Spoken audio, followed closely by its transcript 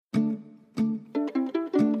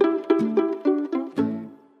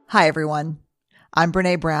Hi, everyone. I'm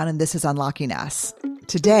Brené Brown, and this is Unlocking Us.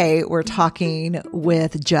 Today, we're talking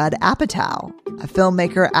with Judd Apatow, a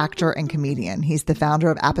filmmaker, actor, and comedian. He's the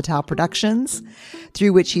founder of Apatow Productions,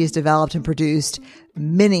 through which he has developed and produced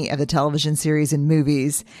many of the television series and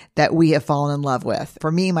movies that we have fallen in love with.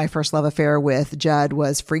 For me, my first love affair with Judd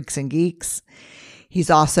was Freaks and Geeks. He's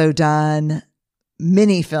also done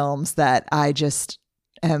many films that I just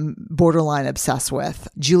am borderline obsessed with.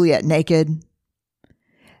 Juliet Naked,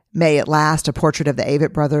 May It Last, A Portrait of the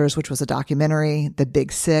Avett Brothers, which was a documentary. The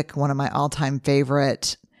Big Sick, one of my all-time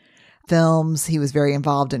favorite films. He was very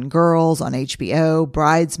involved in Girls on HBO,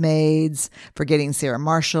 Bridesmaids, Forgetting Sarah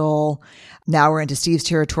Marshall. Now we're into Steve's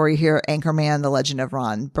territory here, Anchorman, The Legend of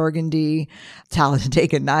Ron Burgundy,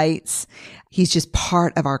 Talladega Nights. He's just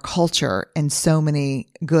part of our culture in so many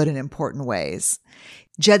good and important ways.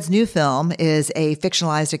 Judd's new film is a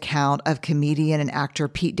fictionalized account of comedian and actor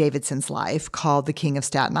Pete Davidson's life called The King of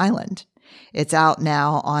Staten Island. It's out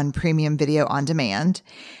now on premium video on demand.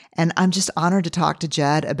 And I'm just honored to talk to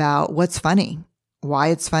Judd about what's funny, why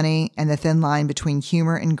it's funny, and the thin line between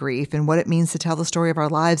humor and grief, and what it means to tell the story of our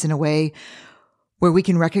lives in a way where we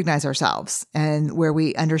can recognize ourselves and where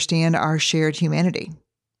we understand our shared humanity.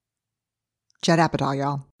 Judd Apatow,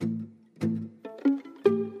 y'all.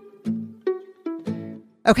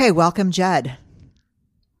 Okay, welcome, Judd.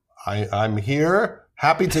 I'm here.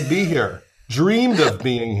 Happy to be here. Dreamed of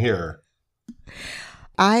being here.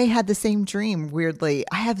 I had the same dream, weirdly.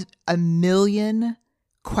 I have a million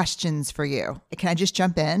questions for you. Can I just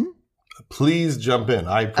jump in? Please jump in.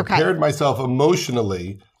 I prepared myself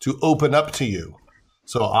emotionally to open up to you.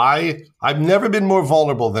 So I've never been more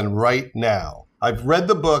vulnerable than right now. I've read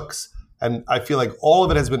the books, and I feel like all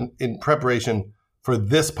of it has been in preparation for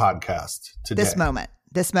this podcast today. This moment.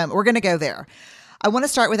 We're going to go there. I want to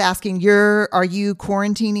start with asking, are you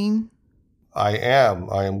quarantining? I am.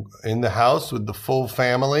 I am in the house with the full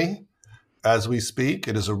family as we speak.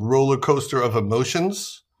 It is a roller coaster of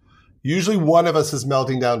emotions. Usually one of us is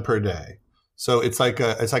melting down per day. So it's like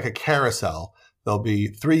a carousel. There'll be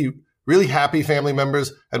 3 really happy family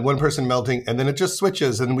members and one person melting, and then it just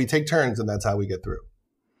switches and we take turns, and that's how we get through.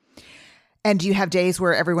 And do you have days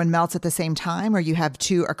where everyone melts at the same time, or you have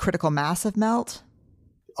a critical mass of melt?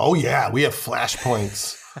 Oh, yeah. We have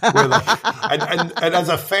flashpoints. and as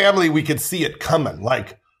a family, we could see it coming.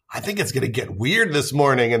 Like, I think it's going to get weird this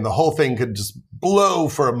morning, and the whole thing could just blow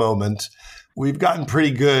for a moment. We've gotten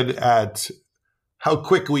pretty good at how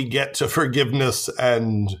quick we get to forgiveness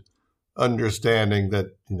and understanding that,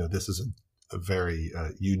 this is a very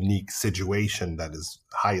unique situation that is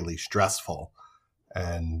highly stressful.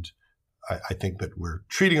 And I think that we're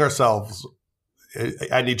treating ourselves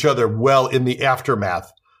and each other well in the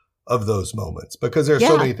aftermath of those moments, because there's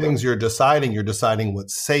so many things you're deciding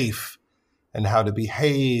what's safe and how to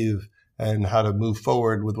behave and how to move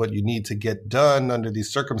forward with what you need to get done under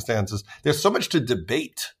these circumstances. There's so much to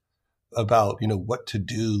debate about, what to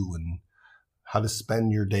do and how to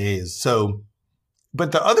spend your days. So,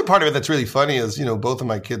 but the other part of it that's really funny is, both of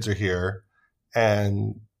my kids are here,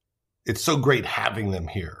 and it's so great having them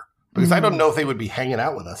here. Because I don't know if they would be hanging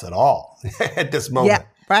out with us at all at this moment. Yeah,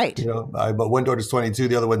 right. But one daughter's 22,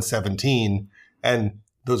 the other one's 17. And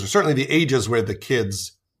those are certainly the ages where the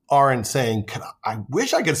kids aren't saying, I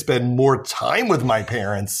wish I could spend more time with my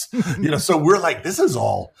parents. So we're like, this is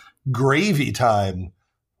all gravy time.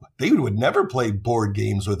 They would never play board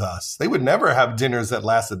games with us. They would never have dinners that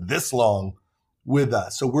lasted this long with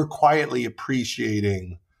us. So we're quietly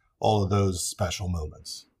appreciating all of those special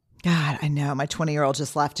moments. God, I know. My 20-year-old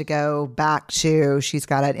just left to go back she's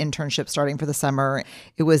got an internship starting for the summer.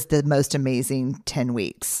 It was the most amazing 10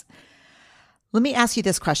 weeks. Let me ask you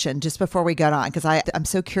this question just before we get on, because I'm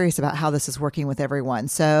so curious about how this is working with everyone.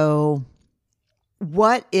 So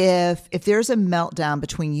what if there's a meltdown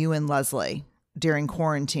between you and Leslie during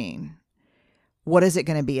quarantine, what is it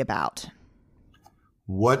going to be about?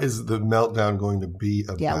 What is the meltdown going to be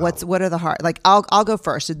about? Yeah, what are the hard, like, I'll go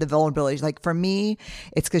first, the vulnerabilities. Like, for me,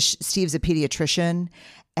 it's because Steve's a pediatrician,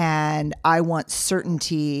 and I want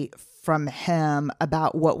certainty from him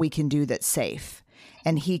about what we can do that's safe.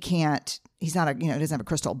 And he's not he doesn't have a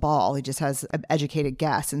crystal ball. He just has an educated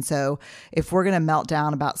guess. And so if we're going to melt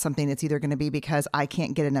down about something, it's either going to be because I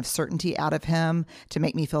can't get enough certainty out of him to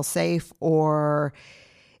make me feel safe, or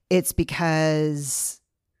it's because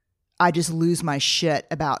I just lose my shit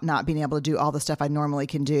about not being able to do all the stuff I normally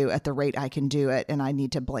can do at the rate I can do it, and I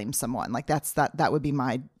need to blame someone. Like, that would be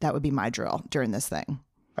my drill during this thing.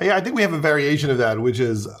 Yeah, I think we have a variation of that, which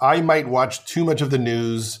is I might watch too much of the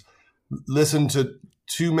news, listen to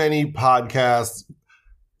too many podcasts,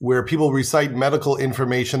 where people recite medical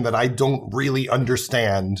information that I don't really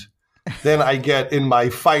understand. Then I get in my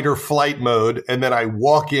fight or flight mode, and then I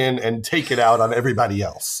walk in and take it out on everybody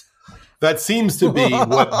else. That seems to be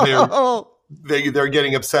what they're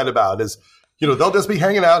getting upset about is, they'll just be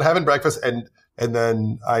hanging out, having breakfast, and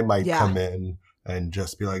then I might come in and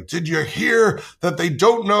just be like, did you hear that they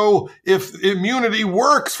don't know if immunity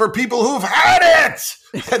works for people who've had it?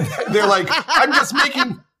 And they're like, I'm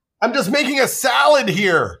just making a salad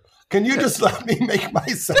here. Can you just let me make my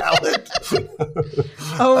salad?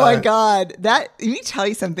 Oh my God. Let me tell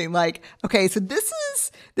you something. Like, okay, so this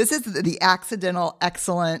is the accidental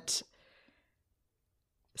excellent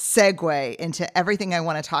segue into everything I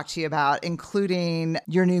want to talk to you about, including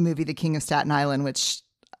your new movie, The King of Staten Island, which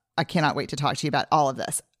I cannot wait to talk to you about all of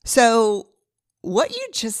this. So what you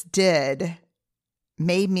just did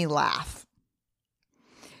made me laugh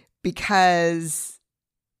because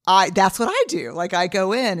that's what I do. Like I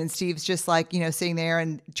go in and Steve's just like, sitting there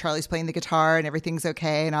and Charlie's playing the guitar and everything's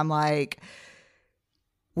okay. And I'm like,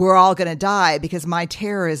 we're all going to die because my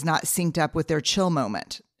terror is not synced up with their chill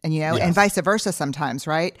moment. And, and vice versa sometimes,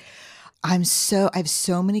 right? I have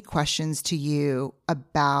so many questions to you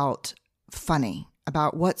about funny,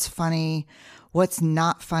 about what's funny, what's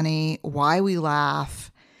not funny, why we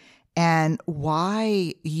laugh, and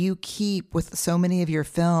why you keep with so many of your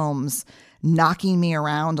films knocking me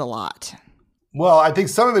around a lot. Well, I think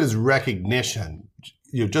some of it is recognition.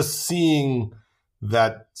 Just seeing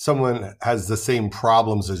that someone has the same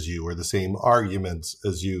problems as you or the same arguments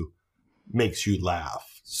as you makes you laugh.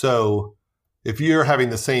 So if you're having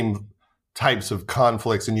the same types of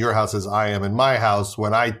conflicts in your house as I am in my house,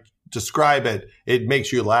 when I describe it, it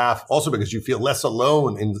makes you laugh also because you feel less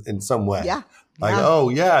alone in some way. Yeah. Like, oh,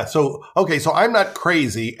 yeah. So, okay, so I'm not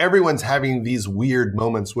crazy. Everyone's having these weird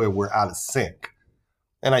moments where we're out of sync.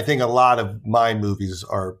 And I think a lot of my movies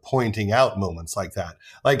are pointing out moments like that.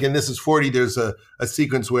 Like in This Is 40, there's a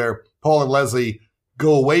sequence where Paul and Leslie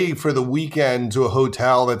go away for the weekend to a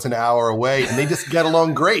hotel that's an hour away, and they just get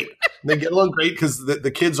along great. They get along great because the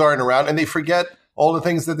kids aren't around, and they forget all the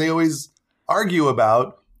things that they always argue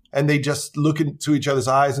about. And they just look into each other's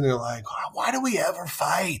eyes and they're like, why do we ever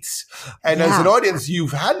fight? And as an audience,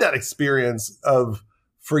 you've had that experience of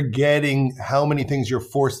forgetting how many things you're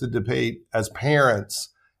forced to debate as parents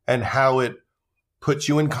and how it puts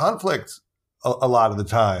you in conflict a lot of the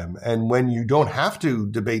time. And when you don't have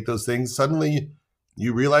to debate those things, suddenly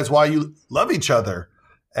you realize why you love each other.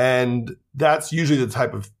 And that's usually the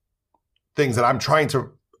type of things that I'm trying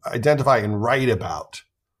to identify and write about.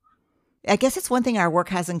 I guess it's one thing our work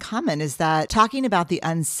has in common is that talking about the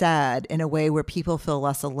unsaid in a way where people feel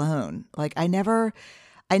less alone. Like I never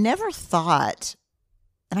thought,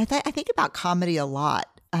 and I think about comedy a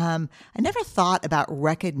lot. I never thought about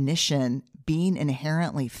recognition being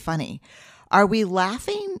inherently funny. Are we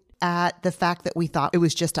laughing at the fact that we thought it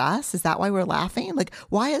was just us? Is that why we're laughing? Like,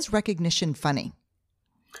 why is recognition funny?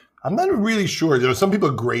 I'm not really sure. Some people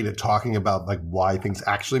are great at talking about like why things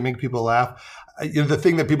actually make people laugh. The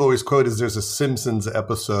thing that people always quote is there's a Simpsons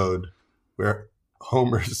episode where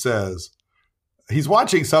Homer says he's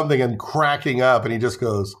watching something and cracking up, and he just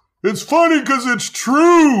goes, "It's funny because it's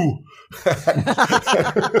true."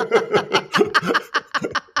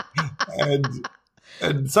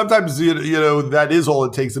 And sometimes, that is all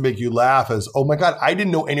it takes to make you laugh is, oh my God, I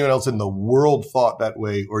didn't know anyone else in the world thought that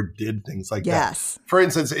way or did things like that. For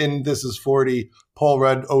instance, in This Is 40, Paul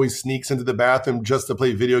Rudd always sneaks into the bathroom just to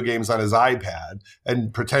play video games on his iPad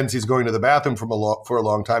and pretends he's going to the bathroom for a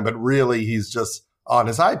long time, but really he's just on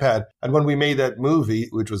his iPad. And when we made that movie,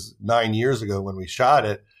 which was 9 years ago when we shot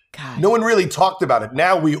it, God, no one really talked about it.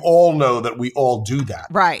 Now we all know that we all do that.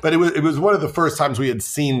 Right. But it was one of the first times we had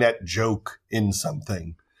seen that joke in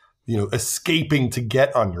something, escaping to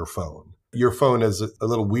get on your phone. Your phone is a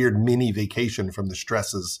little weird mini vacation from the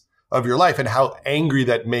stresses of your life and how angry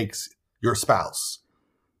that makes your spouse.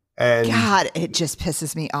 And God, it just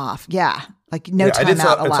pisses me off. Yeah. Like no time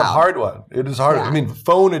out allowed. It's a hard one. It is hard. Yeah. I mean,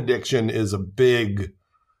 phone addiction is a big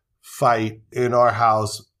fight in our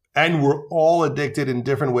house. And we're all addicted in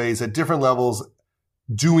different ways at different levels,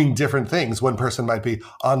 doing different things. One person might be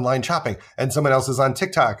online shopping and someone else is on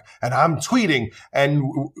TikTok and I'm tweeting. And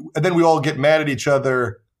then we all get mad at each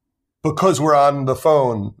other because we're on the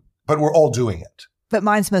phone, but we're all doing it. But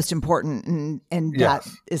mine's most important, and that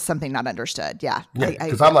is something not understood. Yeah.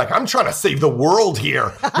 Because I'm like, I'm trying to save the world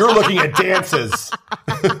here. You're looking at dances.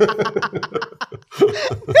 No, I'm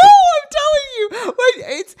telling you.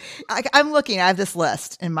 It's I'm looking. I have this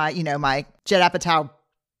list in my, my Judd Apatow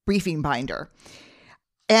briefing binder,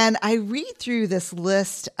 and I read through this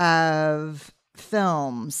list of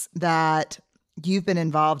films that you've been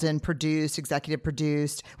involved in executive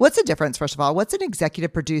produced. What's the difference, first of all? What's an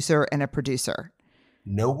executive producer and a producer?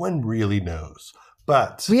 No one really knows.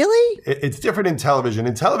 But really, it's different in television.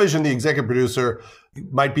 In television, the executive producer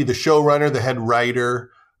might be the showrunner, the head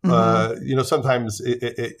writer. Sometimes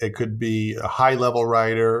it could be a high-level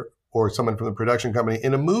writer or someone from the production company.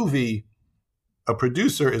 In a movie, a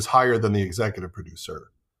producer is higher than the executive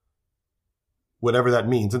producer, whatever that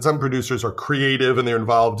means. And some producers are creative and they're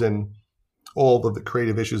involved in all of the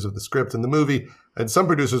creative issues of the script in the movie. And some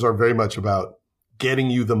producers are very much about getting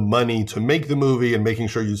you the money to make the movie and making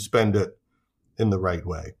sure you spend it in the right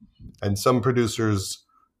way. And some producers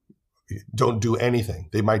don't do anything.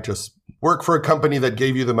 They might just work for a company that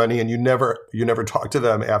gave you the money and you never talk to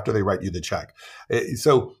them after they write you the check.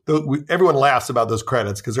 So everyone laughs about those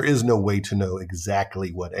credits because there is no way to know exactly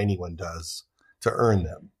what anyone does to earn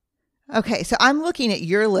them. Okay, so I'm looking at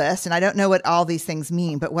your list and I don't know what all these things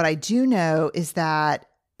mean, but what I do know is that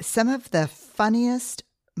some of the funniest,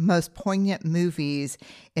 most poignant movies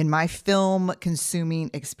in my film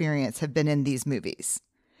consuming experience have been in these movies.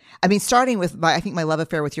 I mean, starting with, I think my love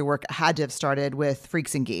affair with your work had to have started with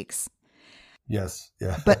Freaks and Geeks. Yes,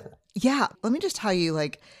 yeah. But yeah, let me just tell you,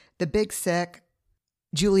 like The Big Sick,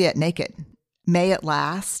 Juliet Naked, May It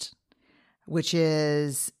Last, which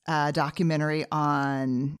is a documentary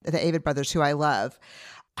on the Avett brothers, who I love.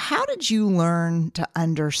 How did you learn to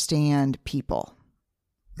understand people?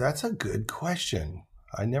 That's a good question.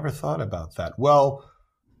 I never thought about that. Well,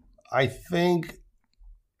 I think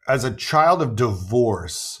as a child of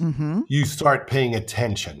divorce, you start paying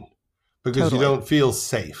attention because you don't feel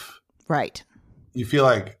safe. Right. You feel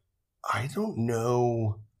like, I don't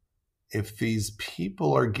know if these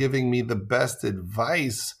people are giving me the best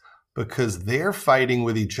advice because they're fighting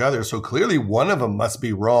with each other. So clearly one of them must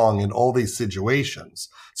be wrong in all these situations.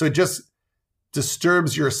 So it just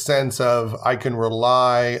disturbs your sense of, I can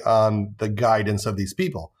rely on the guidance of these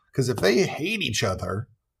people. Because if they hate each other,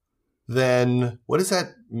 then what does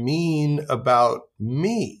that mean about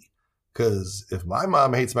me? Because if my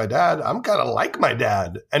mom hates my dad, I'm kind of like my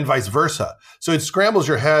dad, and vice versa. So it scrambles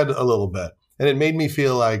your head a little bit. And it made me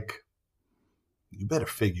feel like, you better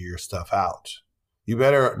figure your stuff out. You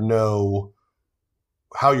better know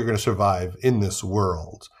how you're going to survive in this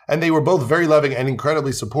world. And they were both very loving and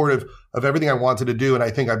incredibly supportive of everything I wanted to do. And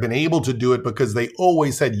I think I've been able to do it because they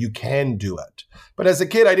always said, you can do it. But as a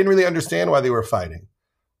kid, I didn't really understand why they were fighting.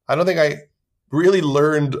 I don't think I really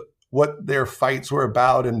learned what their fights were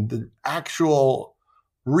about and the actual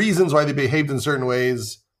reasons why they behaved in certain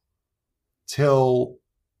ways till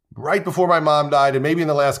right before my mom died, and maybe in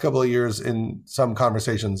the last couple of years in some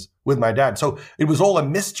conversations with my dad. So it was all a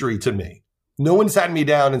mystery to me. No one sat me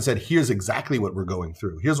down and said, here's exactly what we're going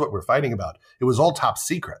through. Here's what we're fighting about. It was all top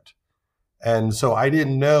secret. And so I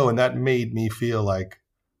didn't know, and that made me feel like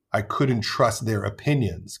I couldn't trust their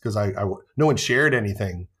opinions because no one shared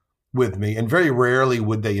anything with me. And very rarely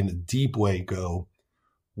would they in a deep way go,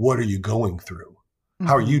 what are you going through?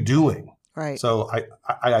 How are you doing? Right. So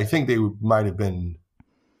I think they might have been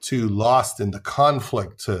too lost in the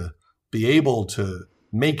conflict to be able to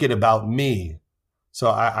make it about me. So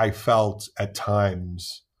I felt at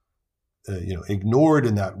times, ignored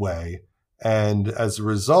in that way. And as a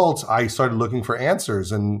result, I started looking for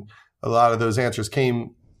answers. And a lot of those answers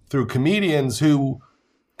came through comedians who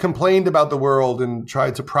complained about the world and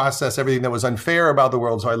tried to process everything that was unfair about the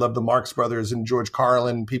world. So I love the Marx Brothers and George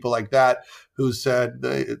Carlin, people like that, who said,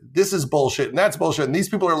 this is bullshit and that's bullshit. And these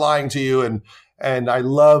people are lying to you. And I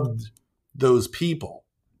loved those people.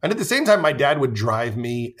 And at the same time, my dad would drive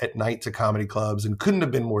me at night to comedy clubs and couldn't have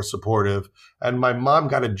been more supportive. And my mom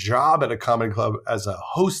got a job at a comedy club as a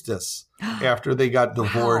hostess after they got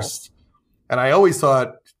divorced. Wow. And I always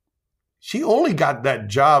thought she only got that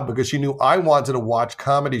job because she knew I wanted to watch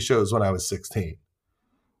comedy shows when I was 16.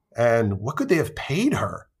 And what could they have paid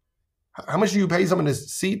her? How much do you pay someone to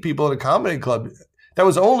seat people at a comedy club? That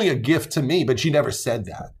was only a gift to me, but she never said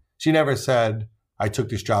that. She never said, I took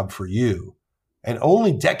this job for you. And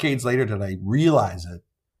only decades later did I realize it.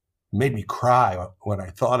 It made me cry when I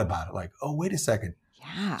thought about it. Like, oh, wait a second.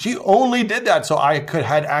 Yeah. She only did that so I could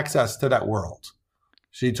had access to that world.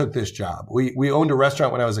 She took this job. We owned a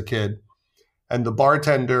restaurant when I was a kid, and the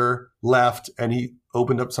bartender left and he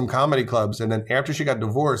opened up some comedy clubs. And then after she got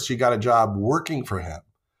divorced, she got a job working for him.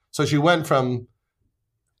 So she went from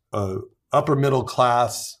a upper middle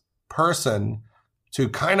class person to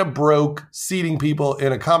kind of broke seating people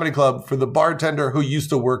in a comedy club for the bartender who used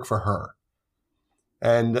to work for her.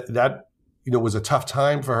 And that, was a tough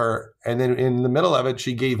time for her. And then in the middle of it,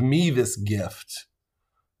 she gave me this gift.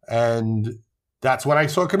 And that's when I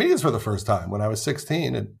saw comedians for the first time when I was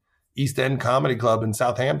 16. And East End Comedy Club in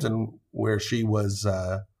Southampton where she was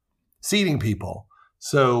seating people.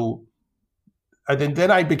 So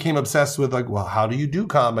then I became obsessed with like, well, how do you do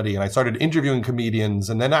comedy? And I started interviewing comedians.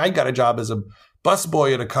 And then I got a job as a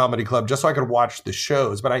busboy at a comedy club just so I could watch the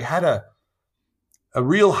shows. But I had a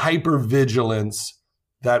real hypervigilance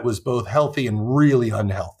that was both healthy and really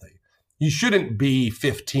unhealthy. You shouldn't be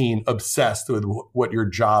 15 obsessed with what your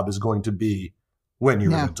job is going to be when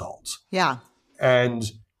you're an adult. Yeah. And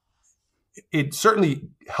it certainly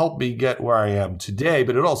helped me get where I am today,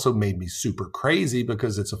 but it also made me super crazy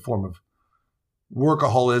because it's a form of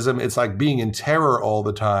workaholism. It's like being in terror all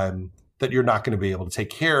the time that you're not going to be able to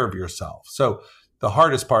take care of yourself. So the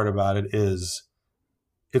hardest part about it is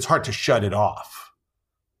it's hard to shut it off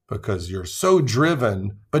because you're so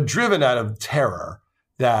driven, but driven out of terror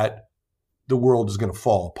that the world is going to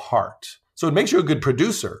fall apart. So it makes you a good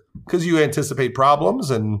producer because you anticipate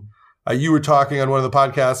problems. And you were talking on one of the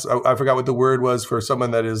podcasts, I forgot what the word was for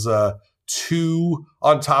someone that is too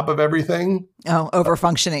on top of everything. Oh,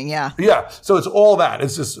 overfunctioning. Yeah. Yeah. So it's all that.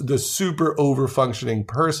 It's just the super overfunctioning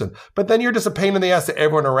person. But then you're just a pain in the ass to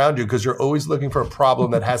everyone around you because you're always looking for a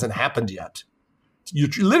problem that hasn't happened yet. You're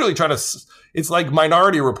literally trying to, it's like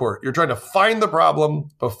Minority Report. You're trying to find the problem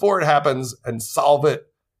before it happens and solve it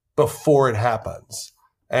before it happens.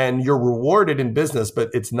 And you're rewarded in business, but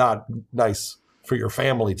it's not nice for your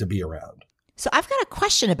family to be around. So I've got a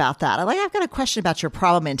question about that. I've got a question about your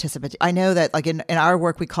problem anticipation. I know that like in our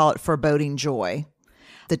work, we call it foreboding joy,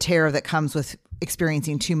 the terror that comes with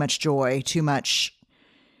experiencing too much joy, too much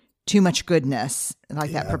goodness,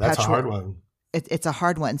 like that perpetual. That's a hard one. It's a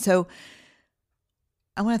hard one. So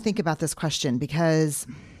I want to think about this question because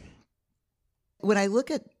when I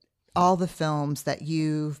look at all the films that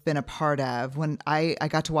you've been a part of, when I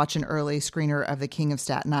got to watch an early screener of The King of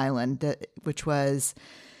Staten Island, which was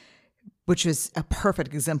a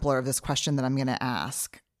perfect exemplar of this question that I'm going to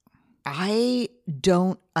ask. I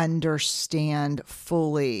don't understand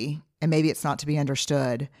fully, and maybe it's not to be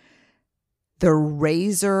understood, the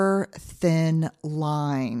razor thin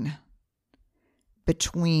line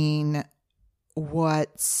between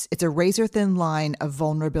it's a razor thin line of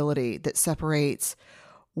vulnerability that separates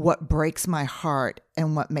what breaks my heart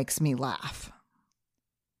and what makes me laugh.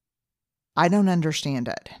 I don't understand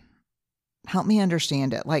it. Help me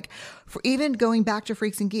understand it. Like, for even going back to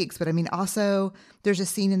Freaks and Geeks, but I mean, also there's a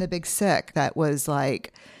scene in The Big Sick that was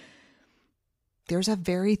like, there's a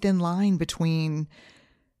very thin line between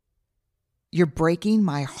you're breaking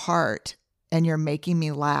my heart and you're making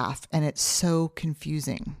me laugh. And it's so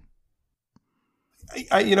confusing.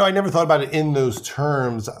 I never thought about it in those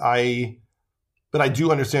terms. But I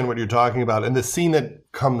do understand what you're talking about. And the scene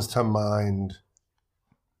that comes to mind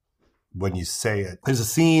when you say it, there's a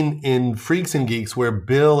scene in Freaks and Geeks where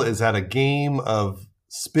Bill is at a game of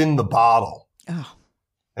spin the bottle. Oh.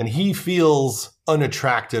 And he feels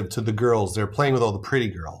unattractive to the girls. They're playing with all the pretty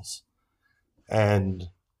girls. And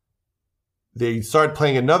they start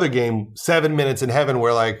playing another game, 7 Minutes in Heaven,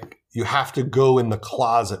 where like you have to go in the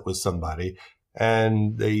closet with somebody.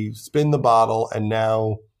 And they spin the bottle, and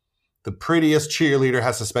now the prettiest cheerleader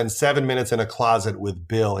has to spend 7 minutes in a closet with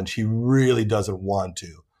Bill, and she really doesn't want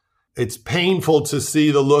to. It's painful to see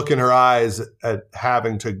the look in her eyes at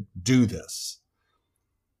having to do this.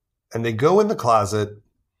 And they go in the closet,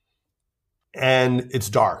 and it's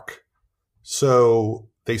dark. So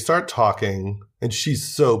they start talking, and she's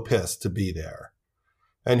so pissed to be there.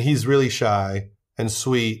 And he's really shy and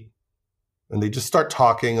sweet, and they just start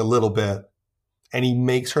talking a little bit, and he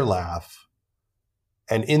makes her laugh.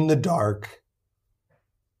 And in the dark,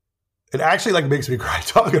 it actually like makes me cry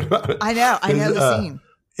talking about it. I know the scene.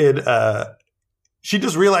 She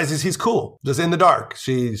just realizes he's cool, just in the dark.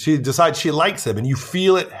 She decides she likes him, and you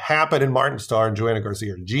feel it happen in Martin Starr and Joanna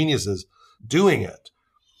Garcia, geniuses doing it.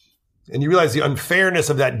 And you realize the unfairness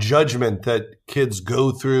of that judgment that kids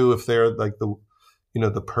go through if they're like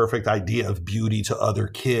the perfect idea of beauty to other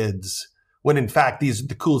kids, when in fact these are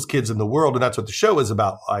the coolest kids in the world, and that's what the show is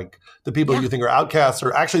about. Like the people you think are outcasts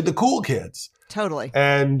are actually the cool kids. Totally.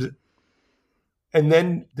 And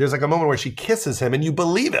then there's like a moment where she kisses him, and you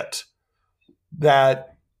believe it.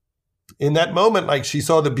 That in that moment, like she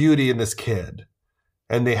saw the beauty in this kid,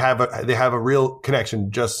 and they have a real connection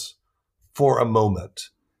just for a moment.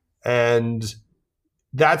 And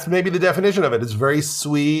that's maybe the definition of it. It's very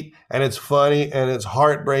sweet, and it's funny, and it's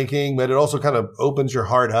heartbreaking, but it also kind of opens your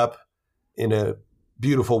heart up in a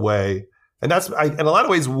beautiful way. And that's, in a lot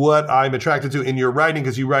of ways, what I'm attracted to in your writing,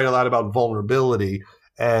 because you write a lot about vulnerability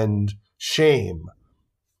and shame.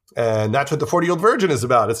 And that's what the 40-Year-Old Virgin is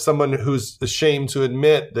about. It's someone who's ashamed to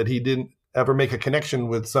admit that he didn't ever make a connection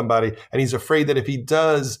with somebody. And he's afraid that if he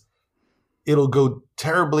does, it'll go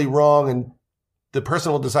terribly wrong and the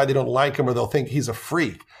person will decide they don't like him or they'll think he's a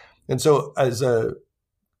freak. And so as a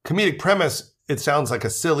comedic premise, it sounds like a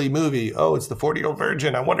silly movie. Oh, it's the 40-year-old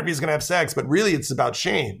virgin. I wonder if he's going to have sex. But really, it's about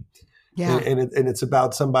shame. Yeah. And it's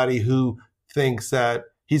about somebody who thinks that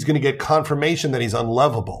he's going to get confirmation that he's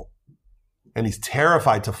unlovable. And he's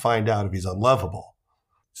terrified to find out if he's unlovable.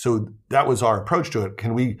 So that was our approach to it.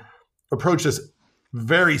 Can we approach this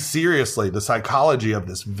very seriously, the psychology of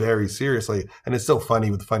this very seriously? And it's still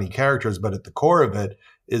funny with funny characters, but at the core of it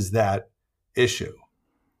is that issue.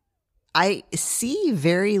 I see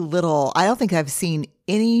very little. I don't think I've seen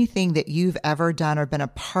anything that you've ever done or been a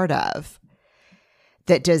part of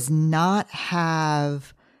that does not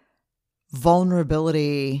have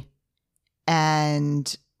vulnerability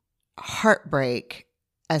and heartbreak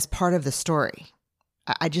as part of the story.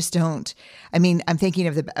 I just don't. I mean, I'm thinking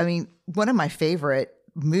of one of my favorite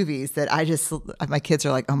movies that my kids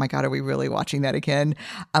are like, oh my God, are we really watching that again?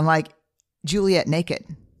 I'm like, Juliet Naked.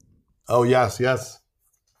 Oh, yes, yes.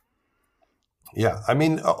 Yeah. I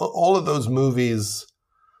mean, all of those movies,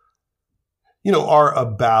 are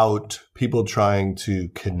about people trying to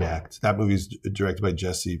connect. That movie's directed by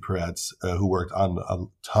Jesse Peretz, who worked on a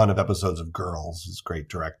ton of episodes of Girls. He's a great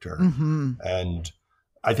director. Mm-hmm. And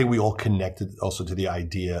I think we all connected also to the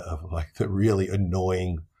idea of like the really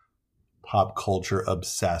annoying pop culture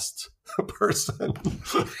obsessed person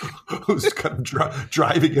who's kind of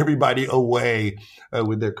driving everybody away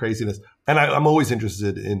with their craziness. And I'm always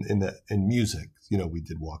interested in music. We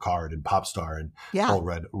did Walk Hard and Pop Star, and Paul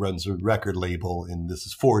Rudd runs a record label, and This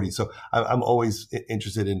Is 40. So I'm always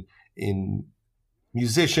interested in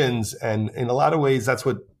musicians, and in a lot of ways, that's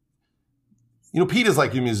what Pete is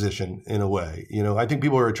like a musician in a way. I think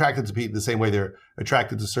people are attracted to Pete the same way they're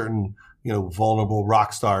attracted to certain vulnerable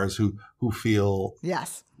rock stars who feel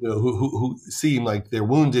yes, who seem like they're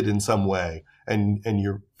wounded in some way, and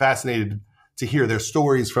you're fascinated to hear their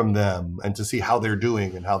stories from them and to see how they're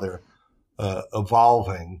doing and how they're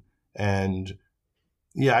evolving. And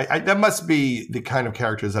yeah, that must be the kind of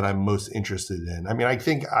characters that I'm most interested in. I mean,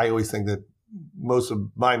 I always think that most of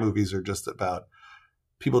my movies are just about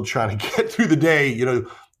people trying to get through the day.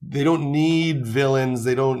 They don't need villains.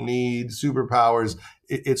 They don't need superpowers.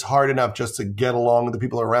 It's hard enough just to get along with the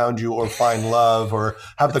people around you or find love or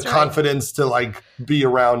have the confidence to like be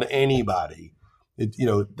around anybody.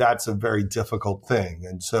 That's a very difficult thing.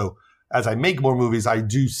 And so as I make more movies, I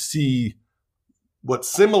do see what's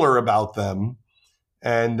similar about them.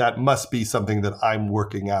 And that must be something that I'm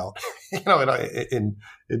working out,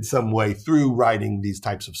 in some way through writing these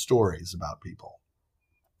types of stories about people.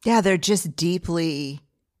 Yeah, they're just deeply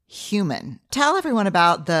human. Tell everyone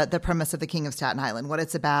about the premise of The King of Staten Island, what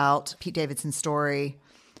it's about, Pete Davidson's story.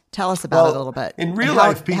 Tell us about it a little bit. In real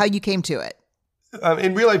life, how you came to it.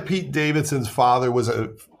 In real life, Pete Davidson's father was a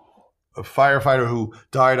firefighter who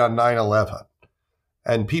died on 9/11.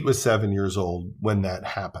 And Pete was 7 years old when that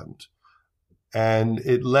happened. And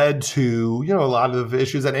it led to, a lot of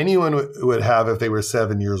issues that anyone would have if they were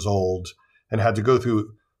 7 years old and had to go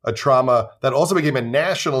through a trauma that also became a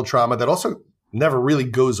national trauma that also never really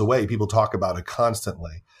goes away. People talk about it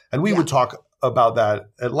constantly. And we would talk about that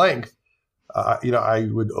at length. I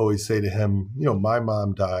would always say to him, my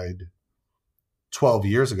mom died 12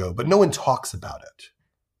 years ago, but no one talks about it.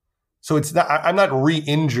 So I'm not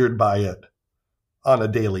re-injured by it on a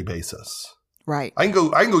daily basis. Right. I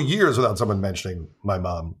can go years without someone mentioning my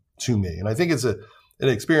mom to me. And I think it's an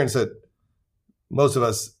experience that most of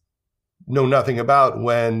us know nothing about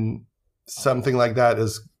when something like that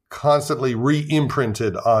is constantly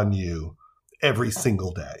re-imprinted on you every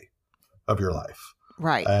single day of your life.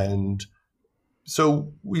 Right. And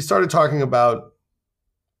so we started talking about,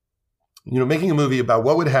 making a movie about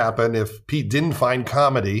what would happen if Pete didn't find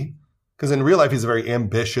comedy, because in real life, he's a very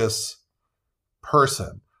ambitious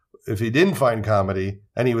person. If he didn't find comedy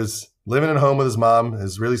and he was living at home with his mom,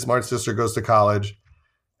 his really smart sister goes to college,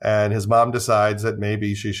 and his mom decides that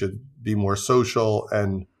maybe she should be more social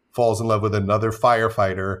and falls in love with another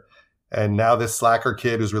firefighter. And now this slacker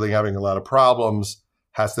kid who's really having a lot of problems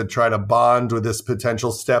has to try to bond with this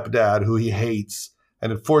potential stepdad who he hates.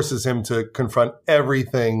 And it forces him to confront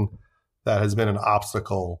everything that has been an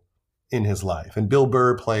obstacle in his life. And Bill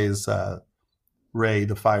Burr plays Ray,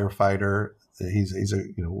 the firefighter. He's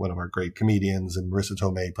one of our great comedians, and Marissa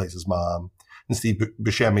Tomei plays his mom, and Steve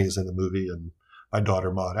Buscemi is in the movie, and my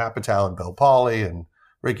daughter Judd Apatow and Bel Pauley and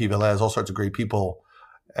Ricky Velez, all sorts of great people.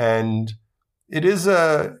 And it is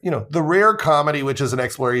the rare comedy, which is an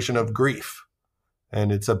exploration of grief,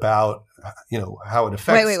 and it's about how it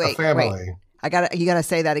affects a family. You gotta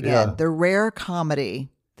say that again. Yeah. The rare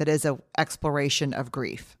comedy that is an exploration of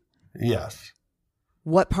grief. Yes.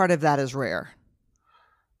 What part of that is rare?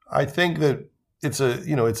 I think that it's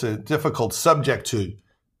a difficult subject to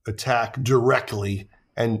attack directly,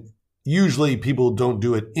 and usually people don't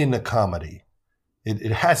do it in a comedy.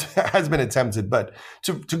 It has been attempted, but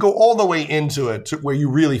to go all the way into it to where you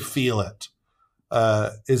really feel it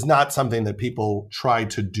is not something that people try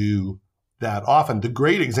to do that often. The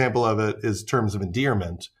great example of it is Terms of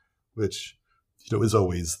Endearment, which is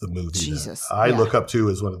always the movie that I look up to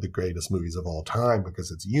as one of the greatest movies of all time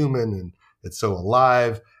because it's human and it's so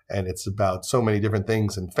alive and it's about so many different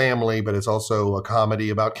things in family, but it's also a comedy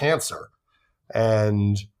about cancer.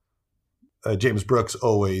 And James Brooks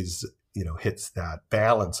always, hits that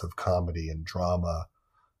balance of comedy and drama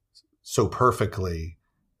so perfectly.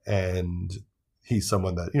 And he's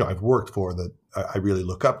someone that, I've worked for, that I really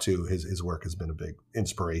look up to. His work has been a big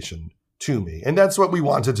inspiration to me. And that's what we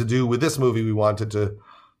wanted to do with this movie. We wanted to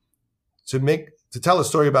tell a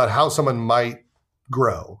story about how someone might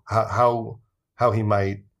grow, how he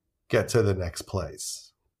might get to the next place.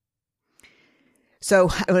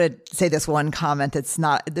 So I want to say this one comment it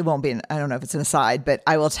won't be, I don't know if it's an aside, but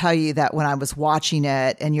I will tell you that when I was watching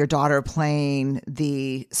it and your daughter playing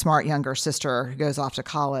the smart younger sister who goes off to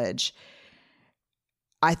college,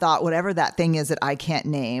 I thought whatever that thing is that I can't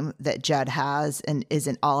name that Judd has and is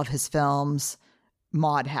in all of his films,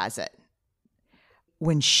 Maude has it.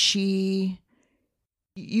 When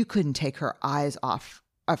you couldn't take her eyes off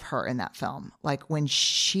of her in that film. Like when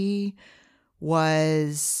she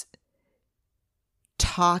was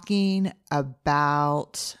talking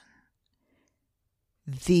about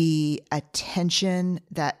the attention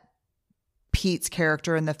that Pete's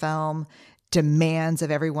character in the film demands of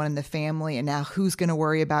everyone in the family, and now who's going to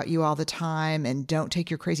worry about you all the time, and don't take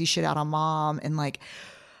your crazy shit out on mom. And like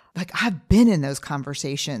I've been in those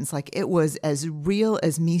conversations. Like it was as real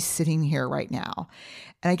as me sitting here right now.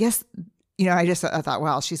 And I guess, I thought,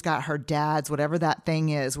 well, she's got her dad's, whatever that thing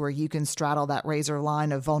is, where you can straddle that razor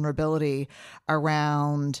line of vulnerability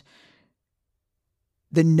around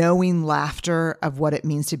the knowing laughter of what it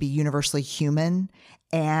means to be universally human.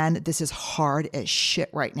 And this is hard as shit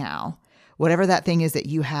right now. Whatever that thing is that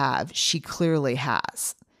you have, she clearly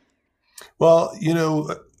has. Well,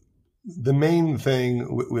 the main thing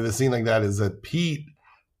with a scene like that is that Pete,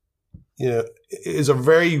 is a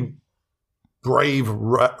very brave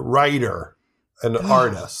writer and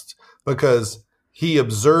artist because he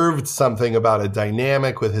observed something about a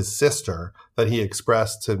dynamic with his sister that he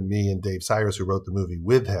expressed to me and Dave Cyrus, who wrote the movie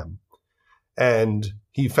with him. And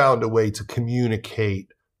he found a way to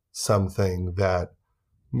communicate something that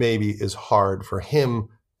maybe is hard for him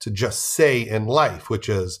to just say in life, which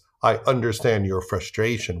is, I understand your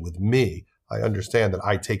frustration with me. I understand that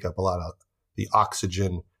I take up a lot of the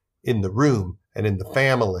oxygen in the room and in the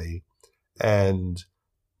family. And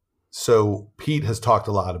so Pete has talked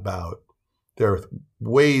a lot about there are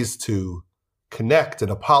ways to connect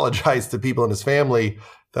and apologize to people in his family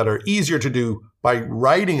that are easier to do by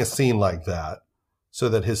writing a scene like that so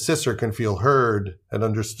that his sister can feel heard and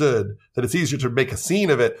understood, that it's easier to make a scene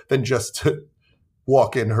of it than just to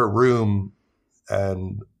walk in her room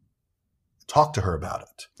and talk to her about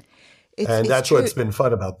it. And that's true. What's been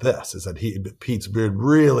fun about this is that Pete's been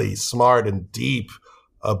really smart and deep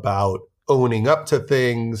about owning up to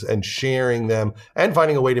things and sharing them and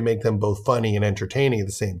finding a way to make them both funny and entertaining at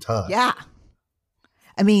the same time. Yeah.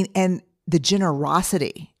 I mean, and the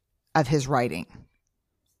generosity of his writing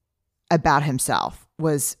about himself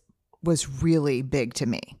was really big to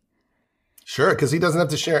me. Sure, because he doesn't have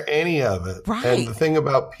to share any of it. Right. And the thing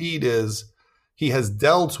about Pete is he has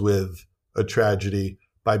dealt with a tragedy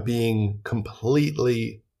by being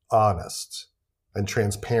completely honest and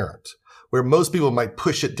transparent, where most people might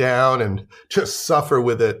push it down and just suffer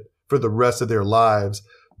with it for the rest of their lives.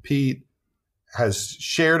 Pete has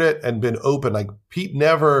shared it and been open. Like Pete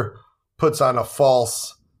never puts on a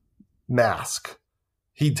false mask.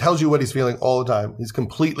 He tells you what he's feeling all the time. He's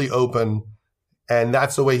completely open. And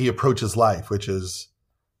that's the way he approaches life, which is,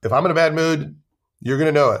 if I'm in a bad mood, you're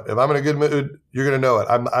going to know it. If I'm in a good mood, you're going to know it.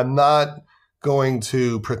 I'm not going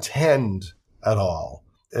to pretend at all.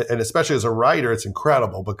 And especially as a writer, it's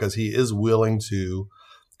incredible because he is willing to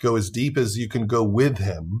go as deep as you can go with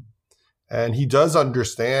him. And he does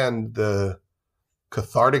understand the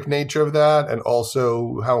cathartic nature of that and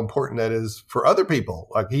also how important that is for other people.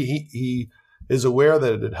 Like he is aware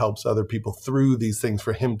that it helps other people through these things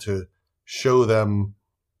for him to show them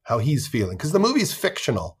how he's feeling. Because the movie's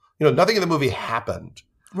fictional. Nothing in the movie happened.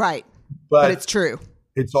 Right. But it's true.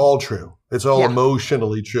 It's all true. It's all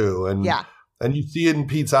emotionally true. And and you see it in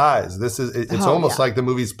Pete's eyes. It's almost like the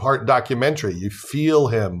movie's part documentary. You feel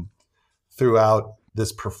him throughout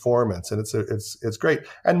this performance. And it's great.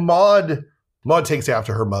 And Maud takes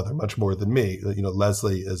after her mother much more than me. You know,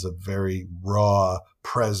 Leslie is a very raw,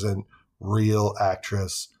 present, real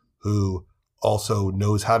actress who also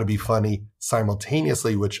knows how to be funny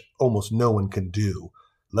simultaneously, which almost no one can do.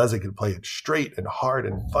 Leslie can play it straight and hard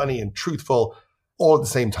and funny and truthful all at the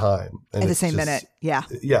same time. And at the same minute. Yeah.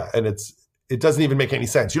 Yeah. And it doesn't even make any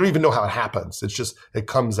sense. You don't even know how it happens. It's just, it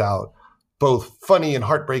comes out both funny and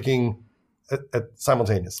heartbreaking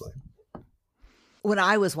simultaneously. When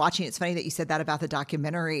I was watching, it's funny that you said that about the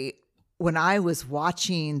documentary. When I was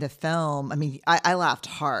watching the film, I mean, I laughed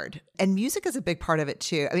hard. And music is a big part of it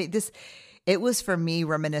too. I mean, it was for me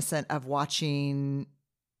reminiscent of watching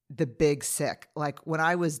The Big Sick. Like when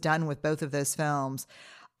I was done with both of those films,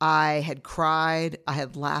 I had cried, I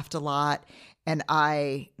had laughed a lot, and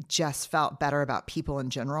I just felt better about people in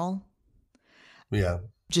general. Yeah.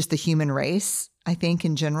 Just the human race, I think,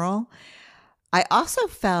 in general. I also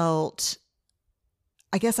felt,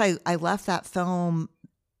 I guess I left that film,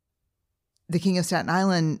 The King of Staten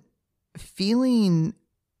Island, feeling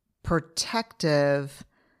protective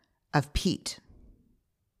of Pete.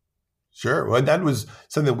 Sure. Well, that was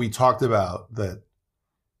something that we talked about, that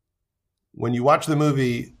when you watch the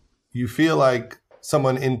movie, you feel like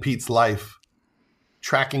someone in Pete's life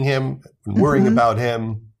tracking him and worrying about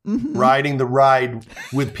him, riding the ride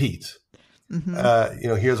with Pete.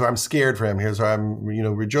 Here's where I'm scared for him. Here's where I'm,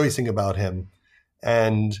 rejoicing about him.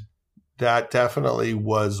 And that definitely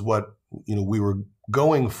was what, we were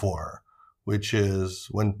going for, which is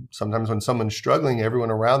sometimes when someone's struggling,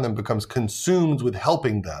 everyone around them becomes consumed with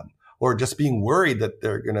helping them or just being worried that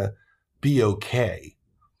they're going to be okay.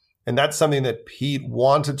 And that's something that Pete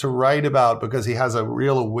wanted to write about because he has a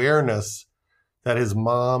real awareness that his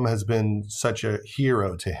mom has been such a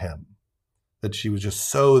hero to him, that she was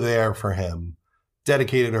just so there for him,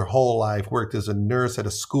 dedicated her whole life, worked as a nurse at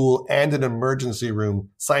a school and an emergency room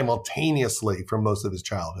simultaneously for most of his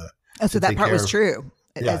childhood. Oh, so that part was true.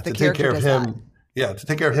 Yeah, to take care of him. Yeah, to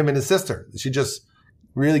take care of him and his sister. She just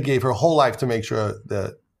really gave her whole life to make sure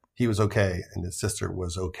that he was okay and his sister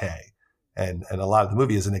was okay. And a lot of the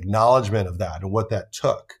movie is an acknowledgement of that and what that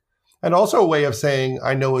took. And also a way of saying,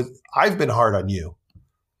 I know I've been hard on you.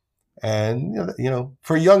 And,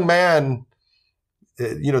 for a young man,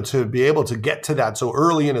 to be able to get to that so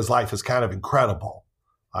early in his life is kind of incredible.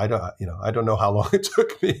 I don't know how long it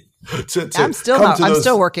took me to I'm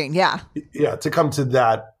still working. Yeah. Yeah. To come to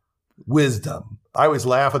that wisdom. I always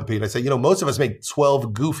laugh with Pete. I say, most of us make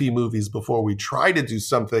 12 goofy movies before we try to do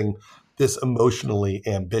something this emotionally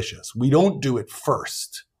ambitious. We don't do it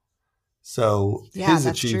first. So his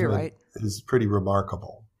achievement is pretty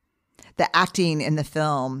remarkable. The acting in the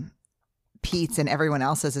film, Pete's and everyone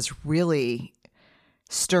else's, is really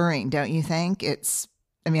stirring, don't you think?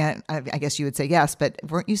 I guess you would say yes, but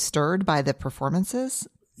weren't you stirred by the performances?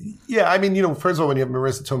 Yeah, first of all, when you have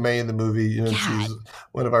Marissa Tomei in the movie, she's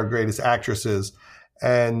one of our greatest actresses,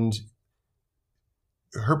 and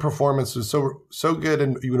her performance was so good.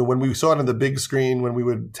 And when we saw it on the big screen, when we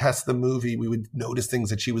would test the movie, we would notice things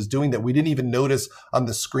that she was doing that we didn't even notice on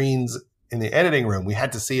the screens in the editing room. We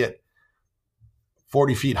had to see it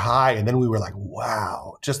 40 feet high, and then we were like,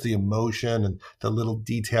 wow, just the emotion and the little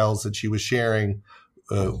details that she was sharing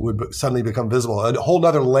would suddenly become visible. A whole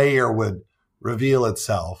nother layer would reveal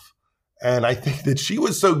itself. And I think that she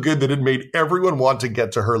was so good that it made everyone want to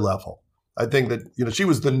get to her level. I think that, she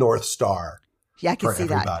was the North Star. Yeah, I can see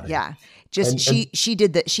that. Yeah. She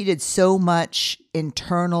did so much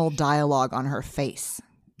internal dialogue on her face.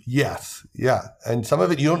 Yes. Yeah. And some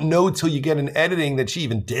of it you don't know till you get in editing that she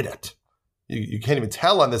even did it. You can't even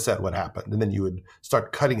tell on the set what happened. And then you would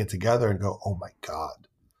start cutting it together and go, oh my God,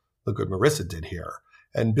 look what Marissa did here.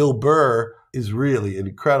 And Bill Burr is really an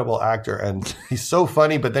incredible actor. And he's so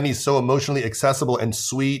funny, but then he's so emotionally accessible and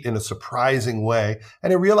sweet in a surprising way.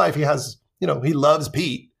 And in real life, he has, he loves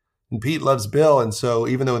Pete and Pete loves Bill. And so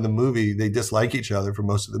even though in the movie they dislike each other for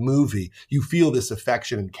most of the movie, you feel this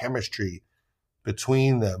affection and chemistry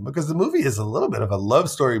between them, because the movie is a little bit of a love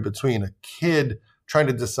story between a kid trying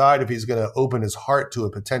to decide if he's going to open his heart to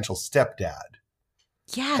a potential stepdad.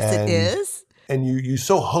 Yes, it is. And you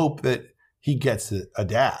so hope that he gets a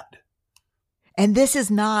dad. And this is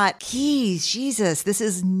not, this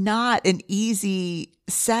is not an easy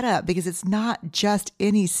setup, because it's not just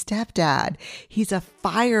any stepdad. He's a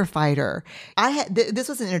firefighter. This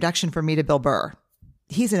was an introduction for me to Bill Burr.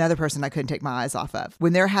 He's another person I couldn't take my eyes off of.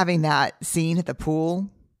 When they're having that scene at the pool.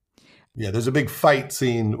 Yeah, there's a big fight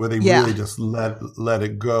scene where they really just let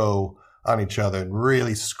it go on each other and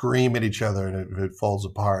really scream at each other, and it falls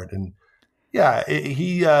apart. And yeah,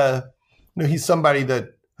 he's somebody that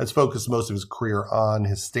has focused most of his career on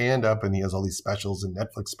his stand-up, and he has all these specials and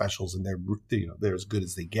Netflix specials, and they're as good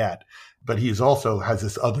as they get. But he also has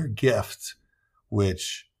this other gift,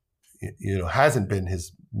 which hasn't been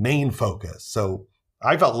his main focus. So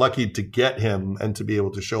I felt lucky to get him and to be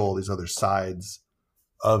able to show all these other sides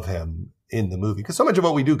of him in the movie, because so much of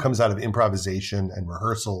what we do comes out of improvisation and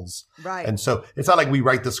rehearsals. Right. And so it's not like we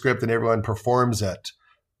write the script and everyone performs it.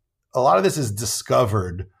 A lot of this is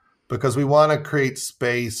discovered because we want to create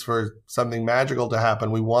space for something magical to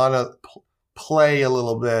happen. We want to play a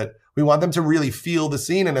little bit. We want them to really feel the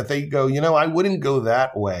scene. And if they go, I wouldn't go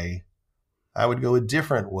that way, I would go a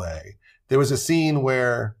different way. There was a scene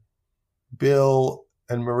where Bill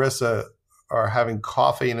and Marissa are having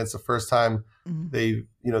coffee, and it's the first time they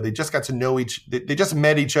just got to know they just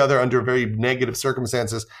met each other under very negative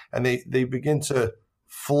circumstances, and they begin to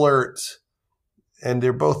flirt, and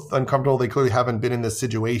they're both uncomfortable. They clearly haven't been in this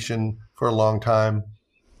situation for a long time.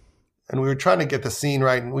 And we were trying to get the scene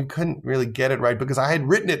right, and we couldn't really get it right because I had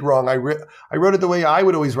written it wrong. I wrote it the way I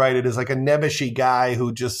would always write it, as like a nebbishy guy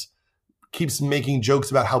who just keeps making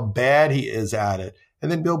jokes about how bad he is at it.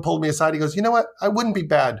 And then Bill pulled me aside. He goes, "You know what? I wouldn't be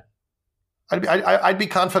bad. I'd be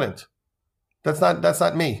confident. That's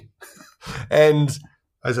not me." And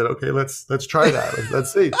I said, "Okay, let's try that.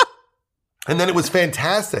 Let's see." And then it was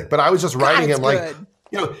fantastic. But I was just writing him like,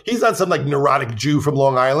 he's not some like neurotic Jew from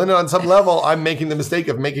Long Island. And on some level, I'm making the mistake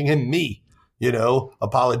of making him me,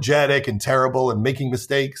 apologetic and terrible and making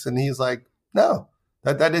mistakes. And he's like, "No,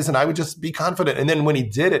 that isn't. I would just be confident." And then when he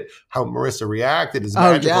did it, how Marissa reacted is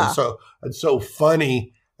magical. And so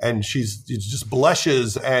funny. And she just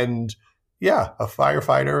blushes. And yeah, a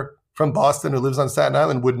firefighter from Boston who lives on Staten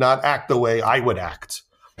Island would not act the way I would act.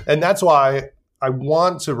 And that's why I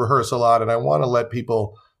want to rehearse a lot, and I want to let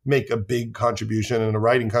people make a big contribution and a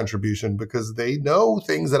writing contribution because they know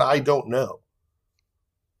things that I don't know.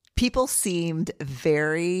 People seemed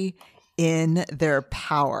very in their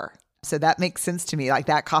power. So that makes sense to me. Like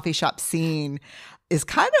that coffee shop scene is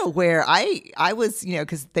kind of where I was,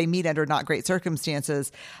 because they meet under not great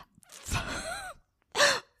circumstances.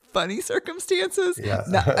 Funny circumstances. Yeah.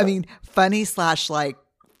 No, I mean, funny / like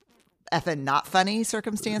effing not funny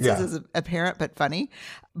circumstances as a parent, but funny.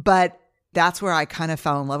 But that's where I kind of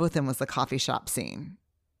fell in love with him, was the coffee shop scene.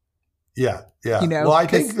 Yeah. Yeah. Well, I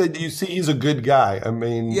think that you see he's a good guy. I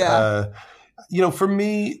mean, for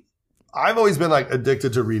me, I've always been like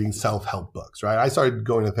addicted to reading self-help books, right? I started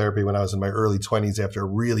going to therapy when I was in my early 20s after a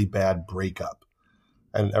really bad breakup.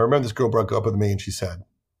 And I remember this girl broke up with me and she said,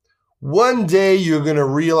 "One day you're going to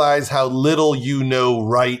realize how little you know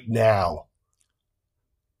right now,"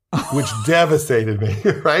 which devastated me,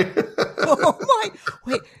 right? Oh my,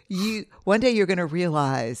 wait, one day you're going to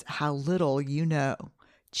realize how little you know.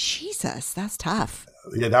 Jesus, that's tough.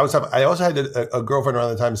 Yeah, that was tough. I also had a girlfriend around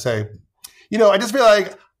the time say, I just feel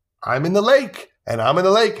like I'm in the lake and I'm in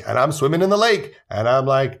the lake and I'm swimming in the lake. And I'm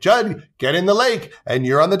like, "Judd, get in the lake, and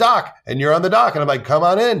you're on the dock and you're on the dock." And I'm like, "Come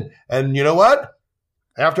on in." And you know what?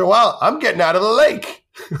 After a while, I'm getting out of the lake.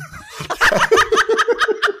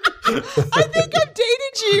 I think I've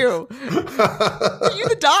dated you. Are you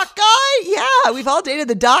the dock guy? Yeah, we've all dated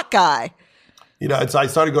the dock guy. And so I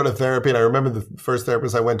started going to therapy, and I remember the first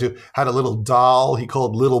therapist I went to had a little doll he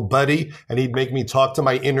called Little Buddy, and he'd make me talk to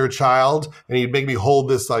my inner child, and he'd make me hold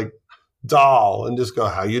this like doll and just go,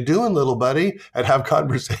 "How you doing, little buddy?" and have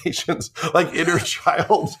conversations, like inner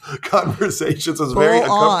child conversations. It was very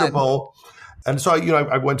uncomfortable. And so,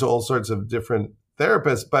 I went to all sorts of different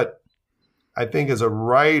therapists, but I think as a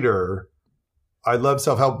writer, I love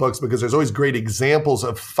self-help books because there's always great examples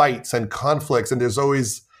of fights and conflicts, and there's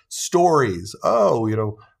always stories.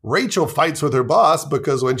 Oh, Rachel fights with her boss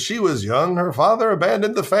because when she was young, her father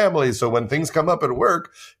abandoned the family. So when things come up at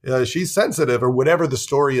work, she's sensitive, or whatever the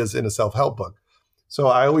story is in a self-help book. So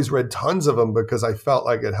I always read tons of them because I felt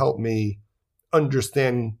like it helped me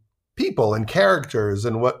understand people and characters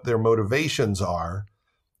and what their motivations are.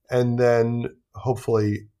 And then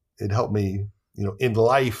hopefully it helped me, in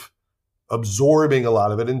life, absorbing a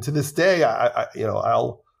lot of it. And to this day,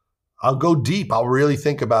 I'll go deep. I'll really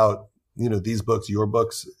think about, these books. Your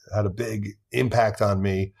books had a big impact on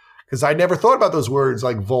me because I never thought about those words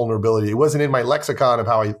like vulnerability. It wasn't in my lexicon of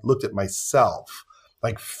how I looked at myself,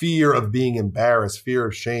 like fear of being embarrassed, fear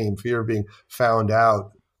of shame, fear of being found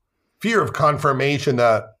out, fear of confirmation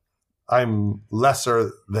that I'm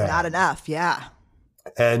lesser than. Not enough. Yeah.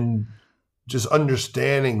 And just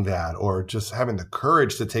understanding that, or just having the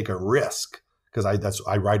courage to take a risk. Because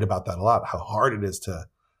I write about that a lot, how hard it is to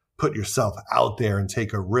put yourself out there and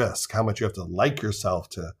take a risk, how much you have to like yourself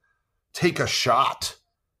to take a shot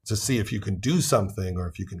to see if you can do something or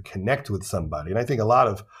if you can connect with somebody. And I think a lot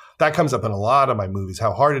of that comes up in a lot of my movies,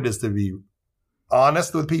 how hard it is to be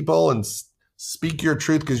honest with people and speak your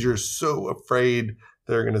truth because you're so afraid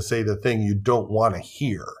they're going to say the thing you don't want to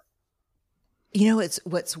hear. You know,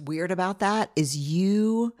 what's weird about that is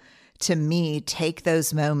you, to me, take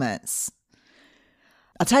those moments.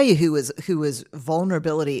 I'll tell you who was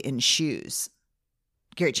vulnerability in shoes.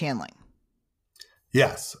 Gary Chandling.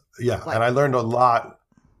 Yes. Yeah. And I learned a lot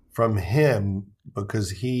from him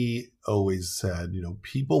because he always said,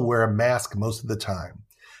 people wear a mask most of the time.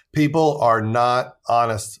 People are not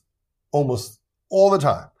honest almost all the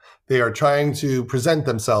time. They are trying to present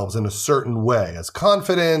themselves in a certain way as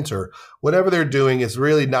confident or whatever they're doing is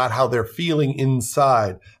really not how they're feeling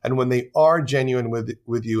inside. And when they are genuine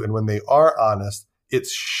with you and when they are honest,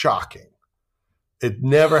 it's shocking. It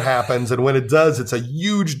never happens. And when it does, it's a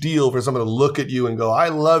huge deal for someone to look at you and go, I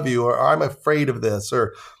love you, or I'm afraid of this,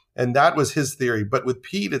 and that was his theory. But with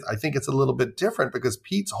Pete, I think it's a little bit different because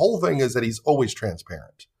Pete's whole thing is that he's always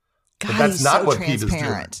transparent. God, but that's not so what Pete is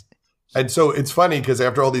doing. And so it's funny because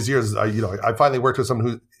after all these years, I finally worked with someone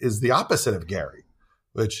who is the opposite of Gary,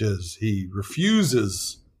 which is he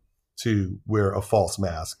refuses to wear a false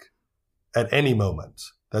mask at any moment.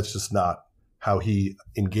 That's just not how he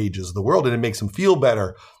engages the world. And it makes him feel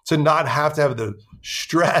better to not have to have the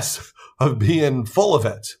stress of being full of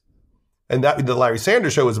it. And that the Larry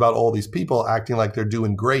Sanders Show is about all these people acting like they're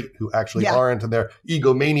doing great who actually aren't, and they're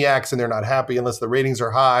egomaniacs and they're not happy unless the ratings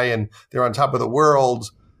are high and they're on top of the world.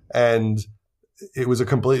 And it was a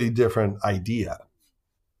completely different idea.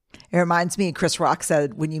 It reminds me, Chris Rock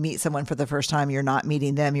said, when you meet someone for the first time, you're not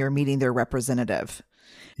meeting them, you're meeting their representative.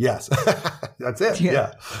 Yes, that's it.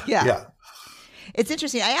 Yeah. It's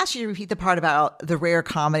interesting. I asked you to repeat the part about the rare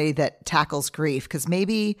comedy that tackles grief, because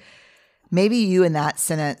maybe you in that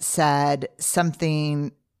sentence said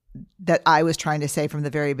something that I was trying to say from the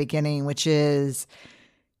very beginning, which is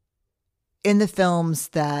in the films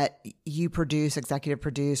that you produce, executive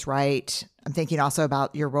produce, write. I'm thinking also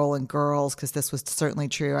about your role in Girls, because this was certainly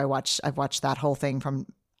true. I've watched that whole thing from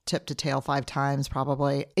tip to tail 5 times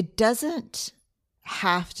probably. It doesn't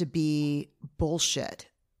have to be bullshit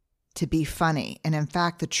to be funny. And in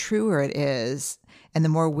fact, the truer it is, and the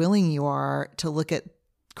more willing you are to look at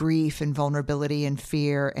grief and vulnerability and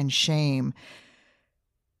fear and shame,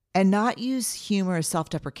 and not use humor as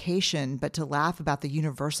self-deprecation, but to laugh about the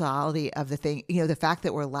universality of the thing, the fact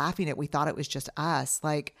that we're laughing at, we thought it was just us.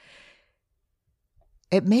 Like,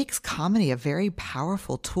 it makes comedy a very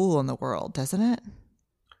powerful tool in the world, doesn't it?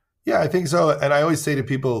 Yeah, I think so. And I always say to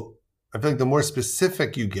people, I feel like the more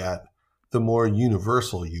specific you get, the more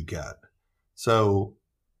universal you get. So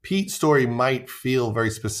Pete's story might feel very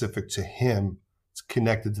specific to him. It's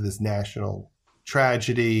connected to this national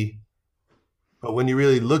tragedy. But when you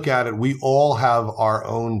really look at it, we all have our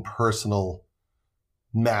own personal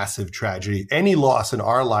massive tragedy. Any loss in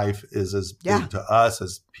our life is as big to us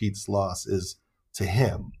as Pete's loss is to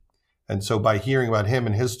him. And so by hearing about him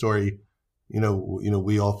and his story,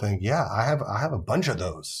 we all think, I have a bunch of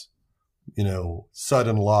those,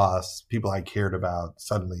 sudden loss, people I cared about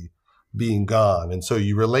suddenly being gone. And so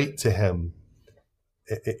you relate to him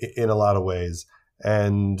in a lot of ways.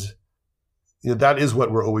 And that is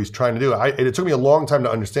what we're always trying to do. It took me a long time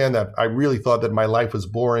to understand that. I really thought that my life was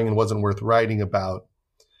boring and wasn't worth writing about.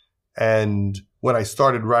 And when I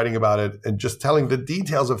started writing about it and just telling the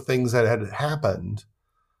details of things that had happened,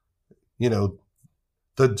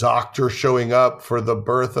 the doctor showing up for the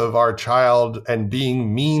birth of our child and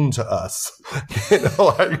being mean to us,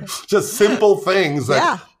 just simple things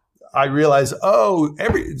that I realized,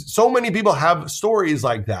 so many people have stories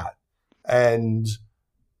like that. And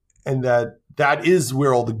that is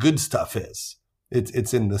where all the good stuff is.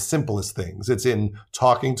 It's in the simplest things. It's in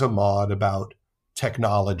talking to Maude about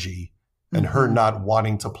technology and her not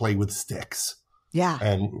wanting to play with sticks. Yeah.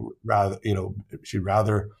 And rather, she'd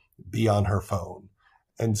rather be on her phone.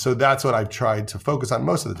 And so that's what I've tried to focus on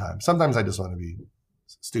most of the time. Sometimes I just want to be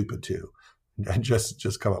stupid too and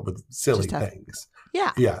just come up with silly things.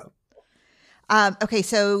 Yeah. Yeah. Okay.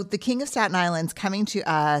 So The King of Staten Island's coming to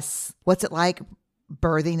us. What's it like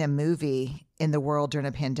birthing a movie in the world during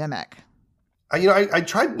a pandemic? I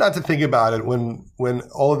tried not to think about it when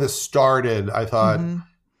all of this started. I thought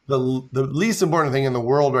the least important thing in the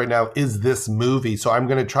world right now is this movie. So I'm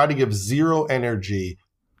going to try to give zero energy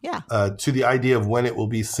to the idea of when it will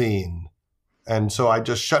be seen. And so I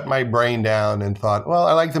just shut my brain down and thought, well,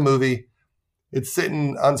 I like the movie. It's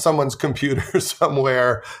sitting on someone's computer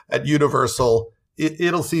somewhere at Universal.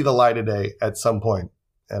 It'll see the light of day at some point.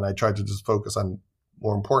 And I tried to just focus on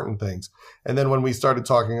more important things. And then when we started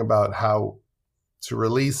talking about how to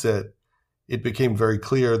release it, it became very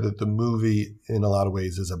clear that the movie, in a lot of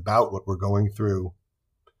ways, is about what we're going through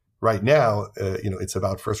right now. It's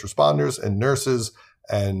about first responders and nurses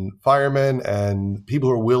and firemen and people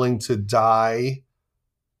who are willing to die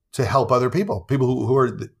to help other people, people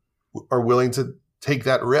who are willing to take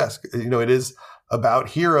that risk. It is about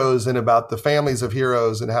heroes and about the families of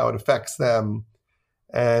heroes and how it affects them.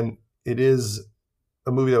 And it is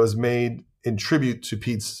a movie that was made in tribute to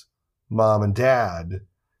Pete's mom and dad.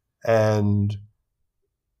 And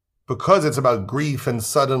because it's about grief and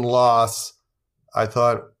sudden loss, I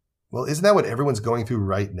thought, well, isn't that what everyone's going through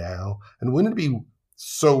right now? And wouldn't it be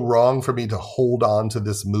so wrong for me to hold on to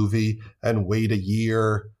this movie and wait a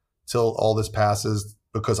year till all this passes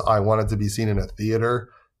because I want it to be seen in a theater?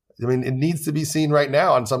 I mean, it needs to be seen right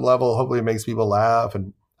now on some level. Hopefully it makes people laugh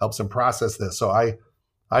and helps them process this. So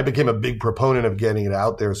I became a big proponent of getting it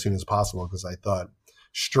out there as soon as possible because I thought,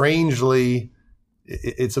 strangely,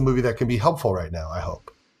 it's a movie that can be helpful right now, I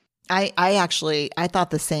hope. I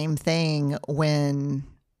thought the same thing when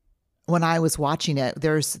I was watching it.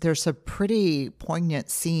 There's a pretty poignant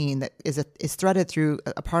scene that is threaded through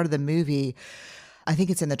a part of the movie. I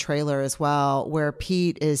think it's in the trailer as well, where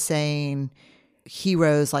Pete is saying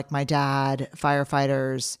heroes like my dad,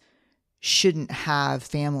 firefighters, shouldn't have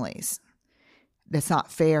families. That's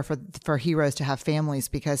not fair for heroes to have families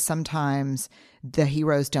because sometimes the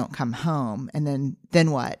heroes don't come home. And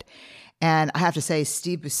then what? And I have to say,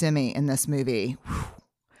 Steve Buscemi in this movie,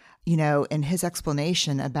 and his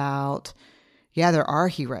explanation about, there are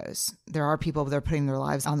heroes. There are people that are putting their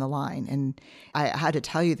lives on the line. And I had to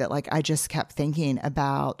tell you that, I just kept thinking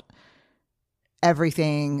about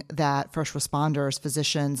everything that first responders,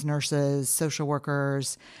 physicians, nurses, social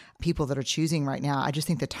workers, people that are choosing right now. I just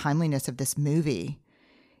think the timeliness of this movie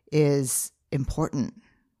is important.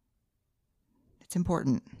 It's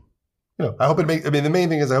important. I hope the main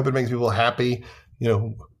thing is I hope it makes people happy.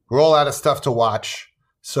 We're all out of stuff to watch.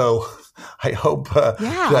 So I hope that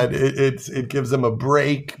it gives them a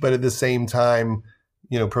break, but at the same time,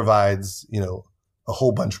 provides, a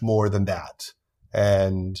whole bunch more than that.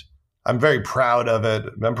 And I'm very proud of it.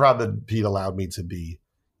 I'm proud that Pete allowed me to be,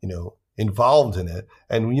 involved in it.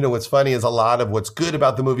 And, what's funny is a lot of what's good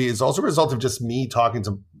about the movie is also a result of just me talking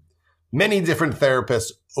to many different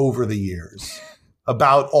therapists over the years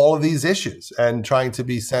about all of these issues and trying to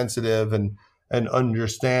be sensitive and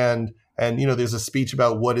understand. And, there's a speech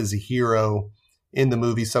about what is a hero in the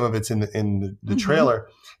movie. Some of it's in the trailer.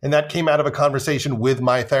 And that came out of a conversation with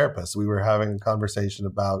my therapist. We were having a conversation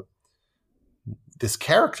about this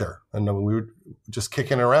character. And we were just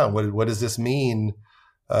kicking around. What does this mean?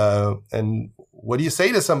 And what do you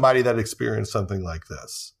say to somebody that experienced something like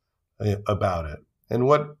this about it? And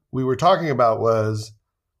what we were talking about was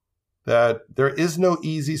that there is no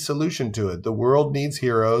easy solution to it. The world needs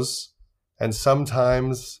heroes, and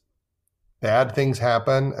sometimes bad things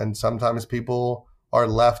happen, and sometimes people are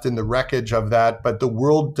left in the wreckage of that, but the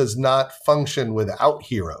world does not function without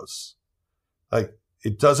heroes.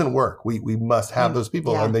 It doesn't work. We must have those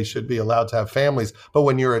people, and they should be allowed to have families. But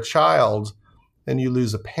when you're a child and you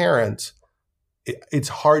lose a parent, it's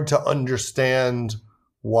hard to understand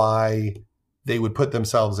why they would put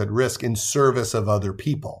themselves at risk in service of other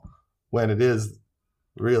people when it is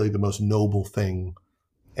really the most noble thing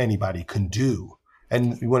anybody can do.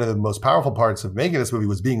 And one of the most powerful parts of making this movie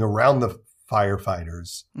was being around the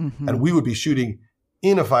firefighters. Mm-hmm. And we would be shooting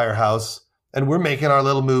in a firehouse, and we're making our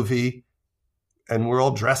little movie, and we're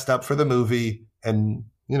all dressed up for the movie. And,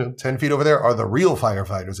 10 feet over there are the real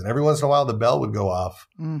firefighters. And every once in a while, the bell would go off,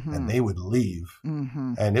 and they would leave.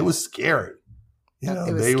 Mm-hmm. And it was scary.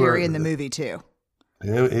 It was scary in the movie, too.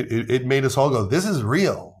 It made us all go, this is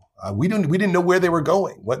real. We didn't know where they were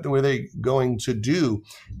going. What were they going to do?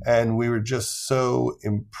 And we were just so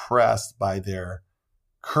impressed by their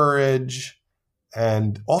courage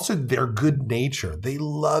and also their good nature. They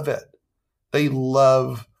love it. They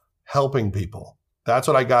love helping people. That's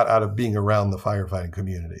what I got out of being around the firefighting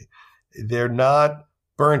community. They're not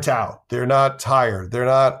burnt out. They're not tired. They're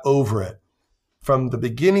not over it. From the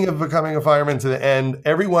beginning of becoming a fireman to the end,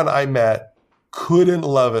 everyone I met couldn't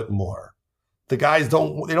love it more. The guys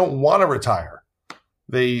don't want to retire.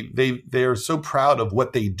 They are so proud of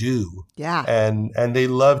what they do. Yeah. And they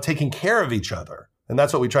love taking care of each other. And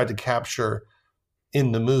that's what we tried to capture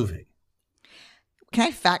in the movie. Can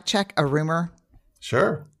I fact check a rumor?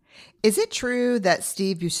 Sure. Is it true that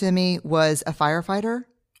Steve Buscemi was a firefighter?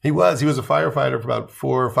 He was. He was a firefighter for about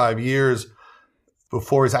 4 or 5 years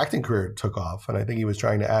before his acting career took off. And I think he was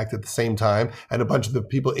trying to act at the same time. And a bunch of the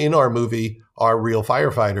people in our movie are real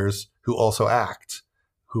firefighters who also act,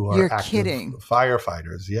 who are You're active kidding.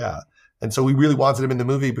 firefighters. Yeah. And so we really wanted him in the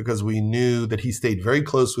movie because we knew that he stayed very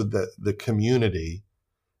close with the community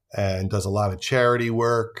and does a lot of charity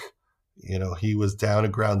work. You know, he was down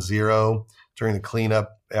at Ground Zero during the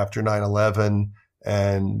cleanup after 9/11.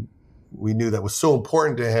 And we knew that was so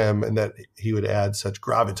important to him and that he would add such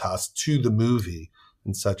gravitas to the movie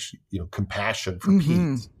and such, you know, compassion for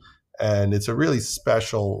Pete. And it's a really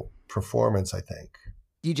special performance, I think.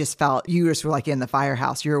 You just were like in the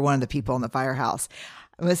firehouse. You were one of the people in the firehouse.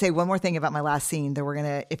 I'm going to say one more thing about my last scene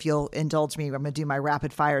that if you'll indulge me, I'm going to do my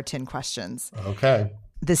rapid fire 10 questions. Okay.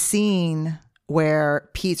 The scene where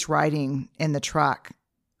Pete's riding in the truck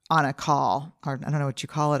on a call, or I don't know what you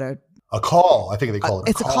call it. A call. I think they call it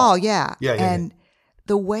a call. It's a call, yeah. Yeah. And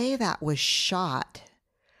the way that was shot,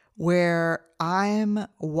 where I'm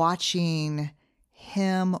watching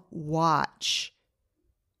him watch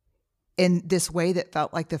in this way that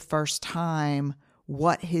felt like the first time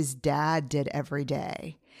what his dad did every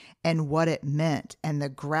day and what it meant and the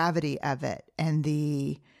gravity of it. And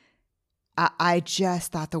I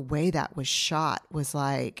just thought the way that was shot was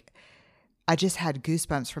like, I just had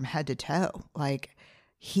goosebumps from head to toe. Like,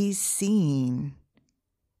 he's seen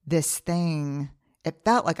this thing. It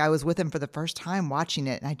felt like I was with him for the first time watching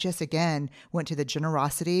it. And I just, again, went to the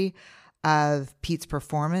generosity of Pete's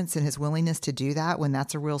performance and his willingness to do that when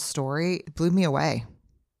that's a real story. It blew me away.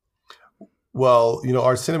 Well, you know,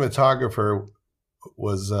 our cinematographer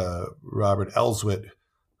was Robert Elswit,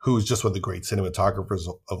 who is just one of the great cinematographers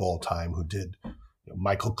of all time, who did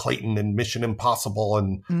Michael Clayton and Mission Impossible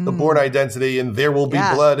and The Bourne Identity and There Will Be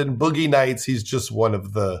Blood and Boogie Nights. He's just one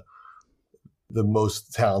of the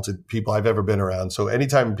most talented people I've ever been around. So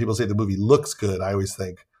anytime people say the movie looks good, I always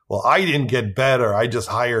think, well, I didn't get better. I just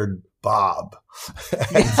hired Bob.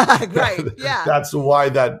 Right. Yeah. That's why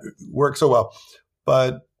that works so well.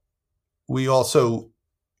 But we also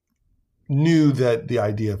knew that the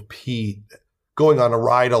idea of Pete going on a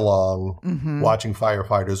ride along, watching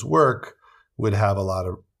firefighters work would have a lot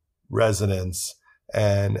of resonance,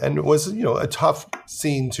 and it was, you know, a tough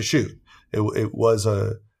scene to shoot. It was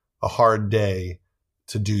a hard day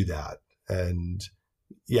to do that. And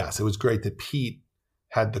yes, it was great that Pete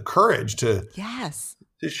had the courage to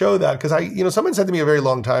show that. Because someone said to me a very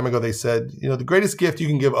long time ago, they said, the greatest gift you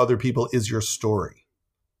can give other people is your story.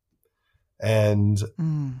 And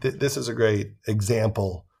this is a great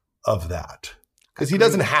example of that, because he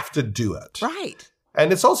doesn't have to do it. Right.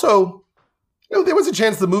 And it's also, there was a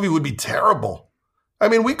chance the movie would be terrible. I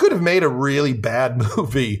mean, we could have made a really bad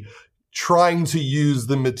movie trying to use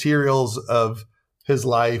the materials of his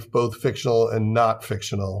life, both fictional and not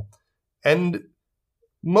fictional. And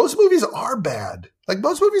most movies are bad. Like,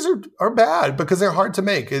 most movies are bad because they're hard to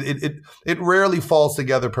make. It rarely falls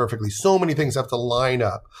together perfectly. So many things have to line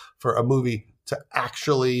up for a movie to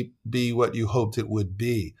actually be what you hoped it would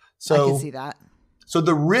be. So I can see that. So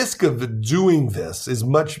the risk of doing this is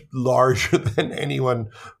much larger than anyone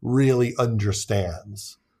really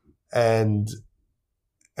understands. And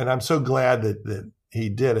I'm so glad that he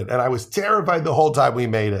did it. And I was terrified the whole time we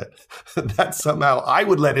made it that somehow I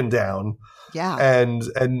would let him down. Yeah. And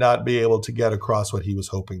not be able to get across what he was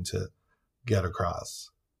hoping to get across.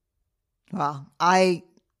 Well, I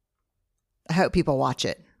hope people watch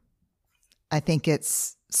it. I think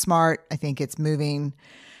it's smart. I think it's moving.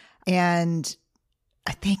 And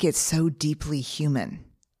I think it's so deeply human.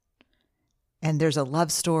 And there's a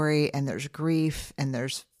love story, and there's grief, and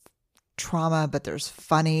there's trauma, but there's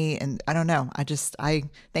funny. And I don't know. I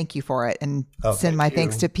thank you for it, and send my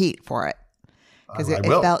thanks to Pete for it. Because it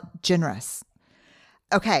felt generous.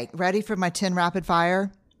 Okay, ready for my 10 rapid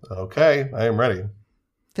fire? Okay, I am ready.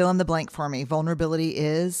 Fill in the blank for me. Vulnerability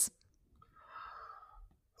is?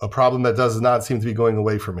 A problem that does not seem to be going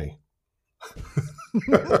away from me.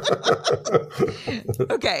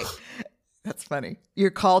 Okay, that's funny.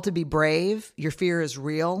 You're called to be brave. Your fear is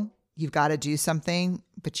real. You've got to do something,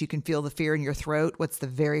 but you can feel the fear in your throat. What's the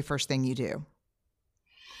very first thing you do?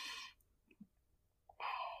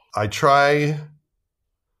 I try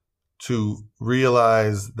to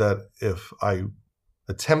realize that if I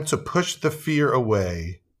attempt to push the fear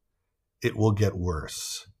away, it will get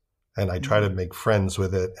worse. And I try to make friends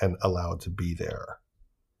with it and allow it to be there.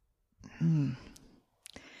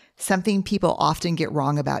 Something people often get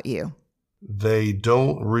wrong about you. They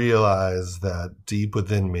don't realize that deep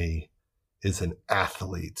within me is an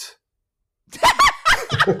athlete.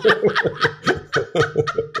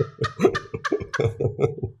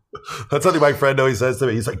 That's something my friend always says to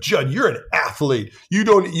me. He's like, Judd, you're an athlete. You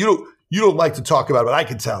don't like to talk about it, but I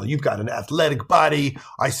can tell you've got an athletic body.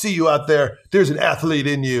 I see you out there. There's an athlete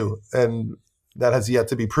in you. And that has yet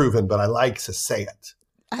to be proven, but I like to say it.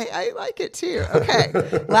 I like it too. Okay.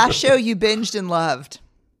 Last show you binged and loved.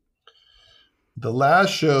 The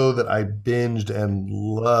last show that I binged and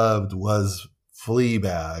loved was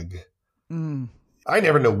Fleabag. I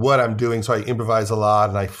never know what I'm doing, so I improvise a lot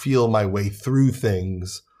and I feel my way through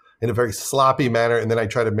things in a very sloppy manner, and then I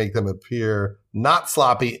try to make them appear not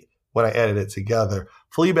sloppy when I edit it together.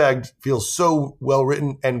 Fleabag feels so well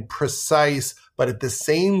written and precise, but at the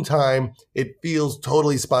same time, it feels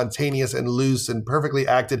totally spontaneous and loose and perfectly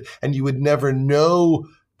acted, and you would never know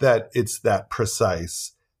that it's that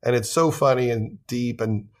precise. And it's so funny and deep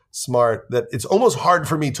and smart that it's almost hard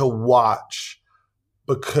for me to watch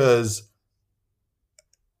because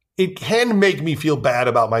it can make me feel bad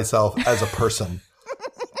about myself as a person.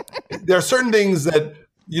 There are certain things that,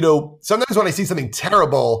 sometimes when I see something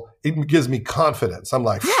terrible, it gives me confidence. I'm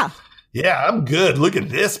like, yeah, I'm good. Look at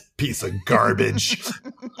this piece of garbage.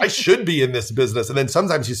 I should be in this business. And then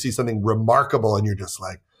sometimes you see something remarkable and you're just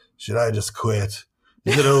like, should I just quit?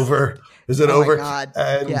 Is it over? Is it over? My God.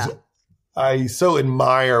 And I so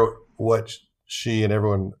admire what she and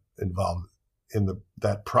everyone involved in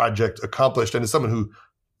that project accomplished. And as someone who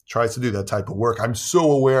tries to do that type of work, I'm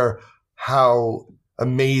so aware how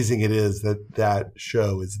amazing it is that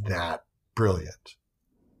show is that brilliant.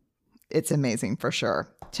 It's amazing for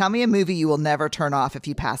sure. Tell me a movie you will never turn off if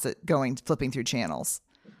you pass it flipping through channels.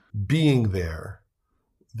 Being There,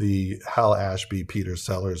 the Hal Ashby, Peter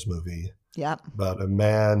Sellers movie. Yep. About a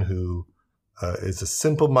man who is a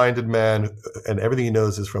simple-minded man, and everything he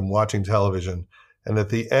knows is from watching television. And at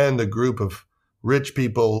the end, a group of rich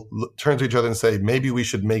people turn to each other and say, maybe we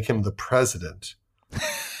should make him the president.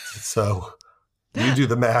 So you do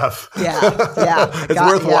the math. Yeah. It's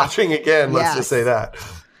worth watching again. Let's just say that.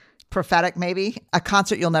 Prophetic, maybe. A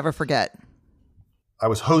concert you'll never forget. I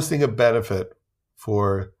was hosting a benefit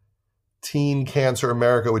for Teen Cancer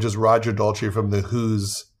America, which is Roger Daltrey from The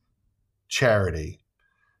Who's charity.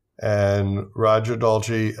 And Roger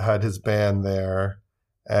Daltrey had his band there.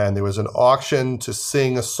 And there was an auction to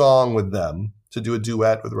sing a song with them, to do a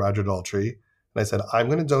duet with Roger Daltrey. And I said, I'm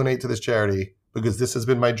going to donate to this charity because this has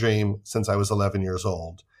been my dream since I was 11 years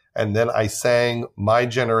old. And then I sang My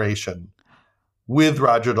Generation with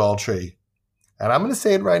Roger Daltrey. And I'm going to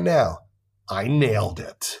say it right now. I nailed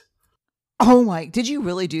it. Oh my, did you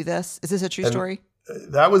really do this? Is this a true story?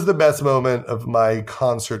 That was the best moment of my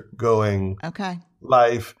concert going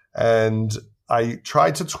life. And I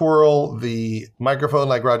tried to twirl the microphone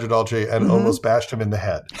like Roger Daltrey and almost bashed him in the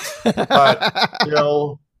head. But,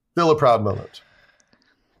 still a proud moment.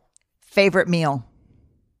 Favorite meal?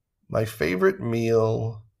 My favorite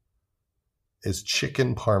meal is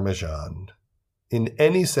chicken parmesan. In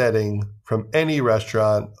any setting, from any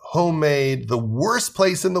restaurant, homemade, the worst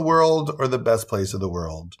place in the world or the best place in the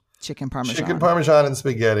world. Chicken parmesan. Chicken parmesan and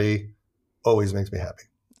spaghetti always makes me happy.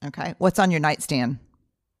 Okay. What's on your nightstand?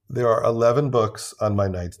 There are 11 books on my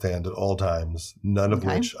nightstand at all times, none of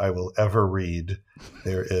which I will ever read.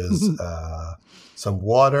 There is some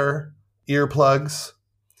water, earplugs.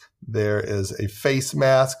 There is a face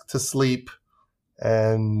mask to sleep.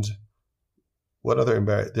 And what other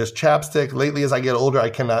embarrassing? There's chapstick. Lately, as I get older, I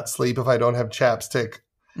cannot sleep if I don't have chapstick.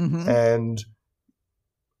 And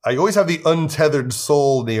I always have The Untethered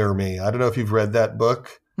Soul near me. I don't know if you've read that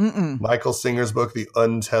book. Michael Singer's book, The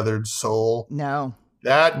Untethered Soul. No.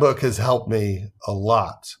 That book has helped me a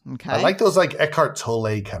lot. Okay. I like those like Eckhart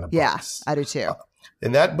Tolle kind of books. Yeah, I do too.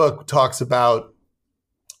 And that book talks about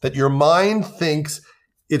that your mind thinks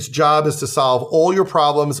its job is to solve all your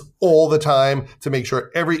problems all the time, to make sure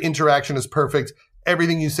every interaction is perfect,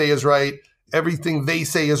 everything you say is right, everything they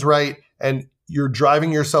say is right, and you're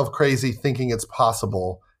driving yourself crazy thinking it's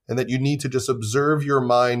possible, and that you need to just observe your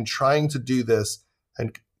mind trying to do this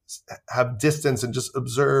and have distance and just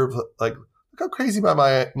observe, like, look how crazy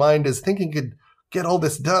my mind is thinking could get all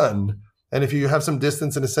this done. And if you have some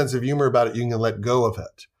distance and a sense of humor about it, you can let go of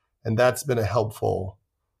it. And that's been a helpful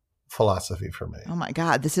philosophy for me. Oh my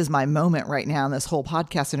God. This is my moment right now in this whole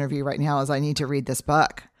podcast interview right now, is I need to read this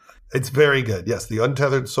book. It's very good. Yes. The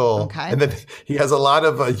Untethered Soul. Okay. And then he has a lot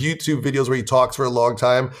of YouTube videos where he talks for a long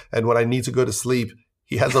time. And when I need to go to sleep,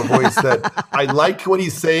 he has a voice that I like what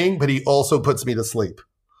he's saying, but he also puts me to sleep.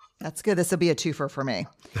 That's good. This will be a twofer for me.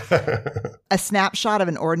 A snapshot of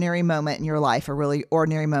an ordinary moment in your life, a really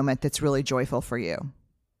ordinary moment that's really joyful for you.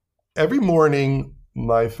 Every morning,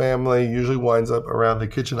 my family usually winds up around the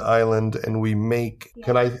kitchen island and we make,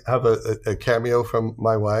 can I have a cameo from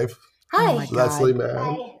my wife? Hi. Oh my God. Leslie Mann.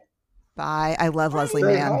 Hi. Bye. I love Leslie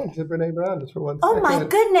Say Mann. hi to Brené Brown just for 1 Oh second. my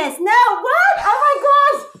goodness. No, what? Oh my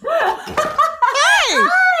gosh. Hey!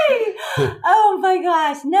 Hi. Oh my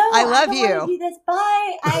gosh. No, I love don't you. want to do this.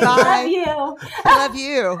 Bye. I love you. I love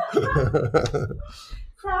you.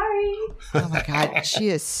 Sorry. Oh my God. She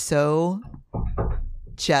is so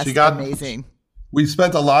just amazing. We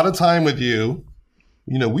spent a lot of time with you.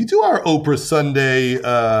 You know, we do our Oprah Sunday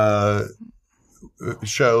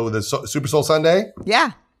show, the Super Soul Sunday.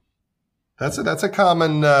 Yeah. That's a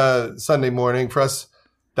common Sunday morning for us.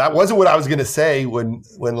 That wasn't what I was going to say when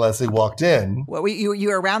Leslie walked in. Well, you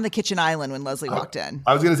were around the kitchen island when Leslie walked in.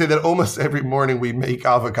 I was going to say that almost every morning we make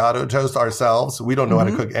avocado toast ourselves. We don't know how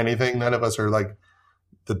to cook anything. None of us are like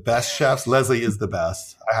the best chefs. Leslie is the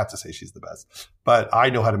best. I have to say she's the best. But I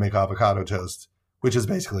know how to make avocado toast, which is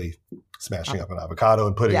basically smashing up an avocado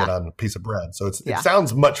and putting it on a piece of bread. So it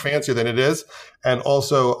sounds much fancier than it is. And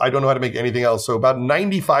also, I don't know how to make anything else. So about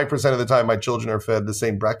 95% of the time, my children are fed the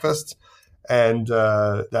same breakfast. And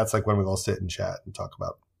that's like when we all sit and chat and talk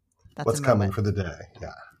about what's coming for the day.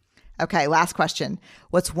 Yeah. Okay, last question.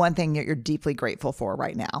 What's one thing that you're deeply grateful for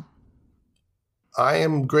right now? I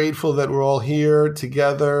am grateful that we're all here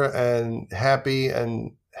together and happy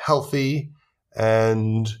and healthy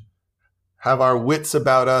and have our wits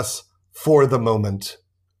about us for the moment.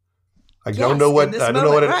 I don't know what an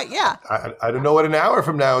hour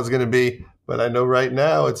from now is going to be, but I know right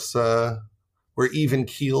now it's we're even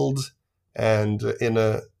keeled and in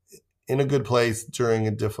a good place during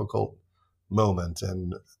a difficult moment,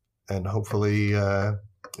 and hopefully it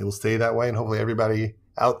will stay that way, and hopefully everybody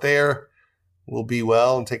out there will be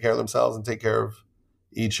well and take care of themselves and take care of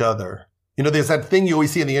each other. You know, there's that thing you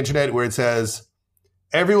always see on the internet where it says,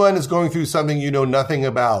 everyone is going through something you know nothing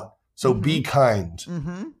about, so be kind.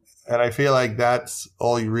 Mm-hmm. And I feel like that's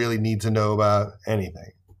all you really need to know about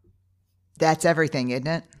anything. That's everything, isn't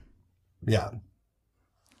it? Yeah.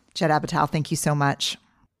 Judd Apatow, thank you so much.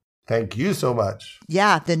 Thank you so much.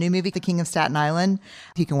 Yeah, the new movie, The King of Staten Island,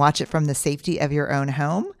 you can watch it from the safety of your own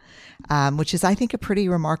home, which is, I think, a pretty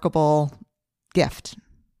remarkable gift.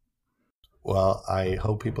 Well, I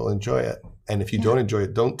hope people enjoy it. And if you don't enjoy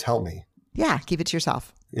it, don't tell me. Yeah, keep it to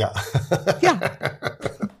yourself. Yeah. Yeah.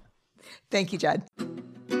 Thank you, Judd.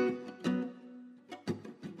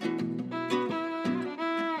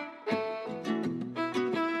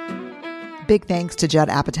 Big thanks to Judd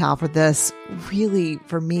Apatow for this really,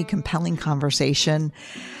 for me, compelling conversation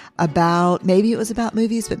about, maybe it was about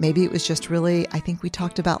movies, but maybe it was just really, I think we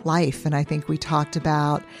talked about life, and I think we talked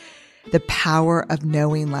about the power of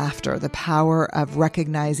knowing laughter, the power of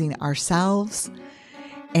recognizing ourselves,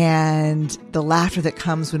 and the laughter that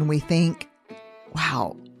comes when we think,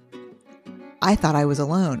 wow, I thought I was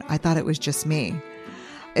alone. I thought it was just me.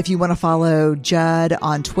 If you want to follow Judd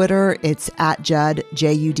on Twitter, it's at Judd,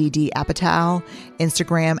 Judd Apatow.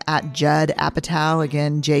 Instagram at Judd Apatow,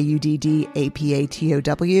 again, Judd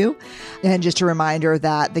Apatow. And just a reminder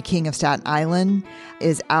that The King of Staten Island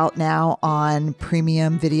is out now on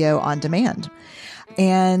premium video on demand.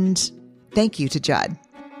 And thank you to Judd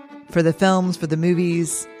for the films, for the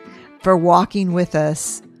movies, for walking with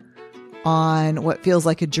us on what feels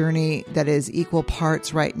like a journey that is equal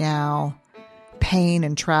parts right now pain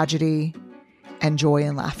and tragedy and joy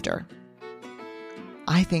and laughter.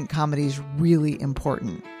 I think comedy is really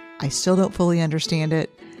important. I still don't fully understand it,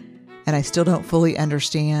 and I still don't fully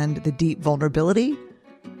understand the deep vulnerability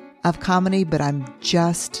of comedy, but I'm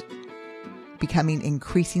just becoming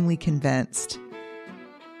increasingly convinced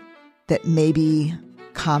that maybe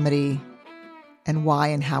comedy and why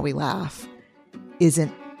and how we laugh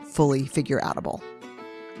isn't fully figure outable.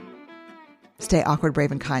 Stay awkward,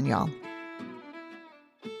 brave, and kind, y'all.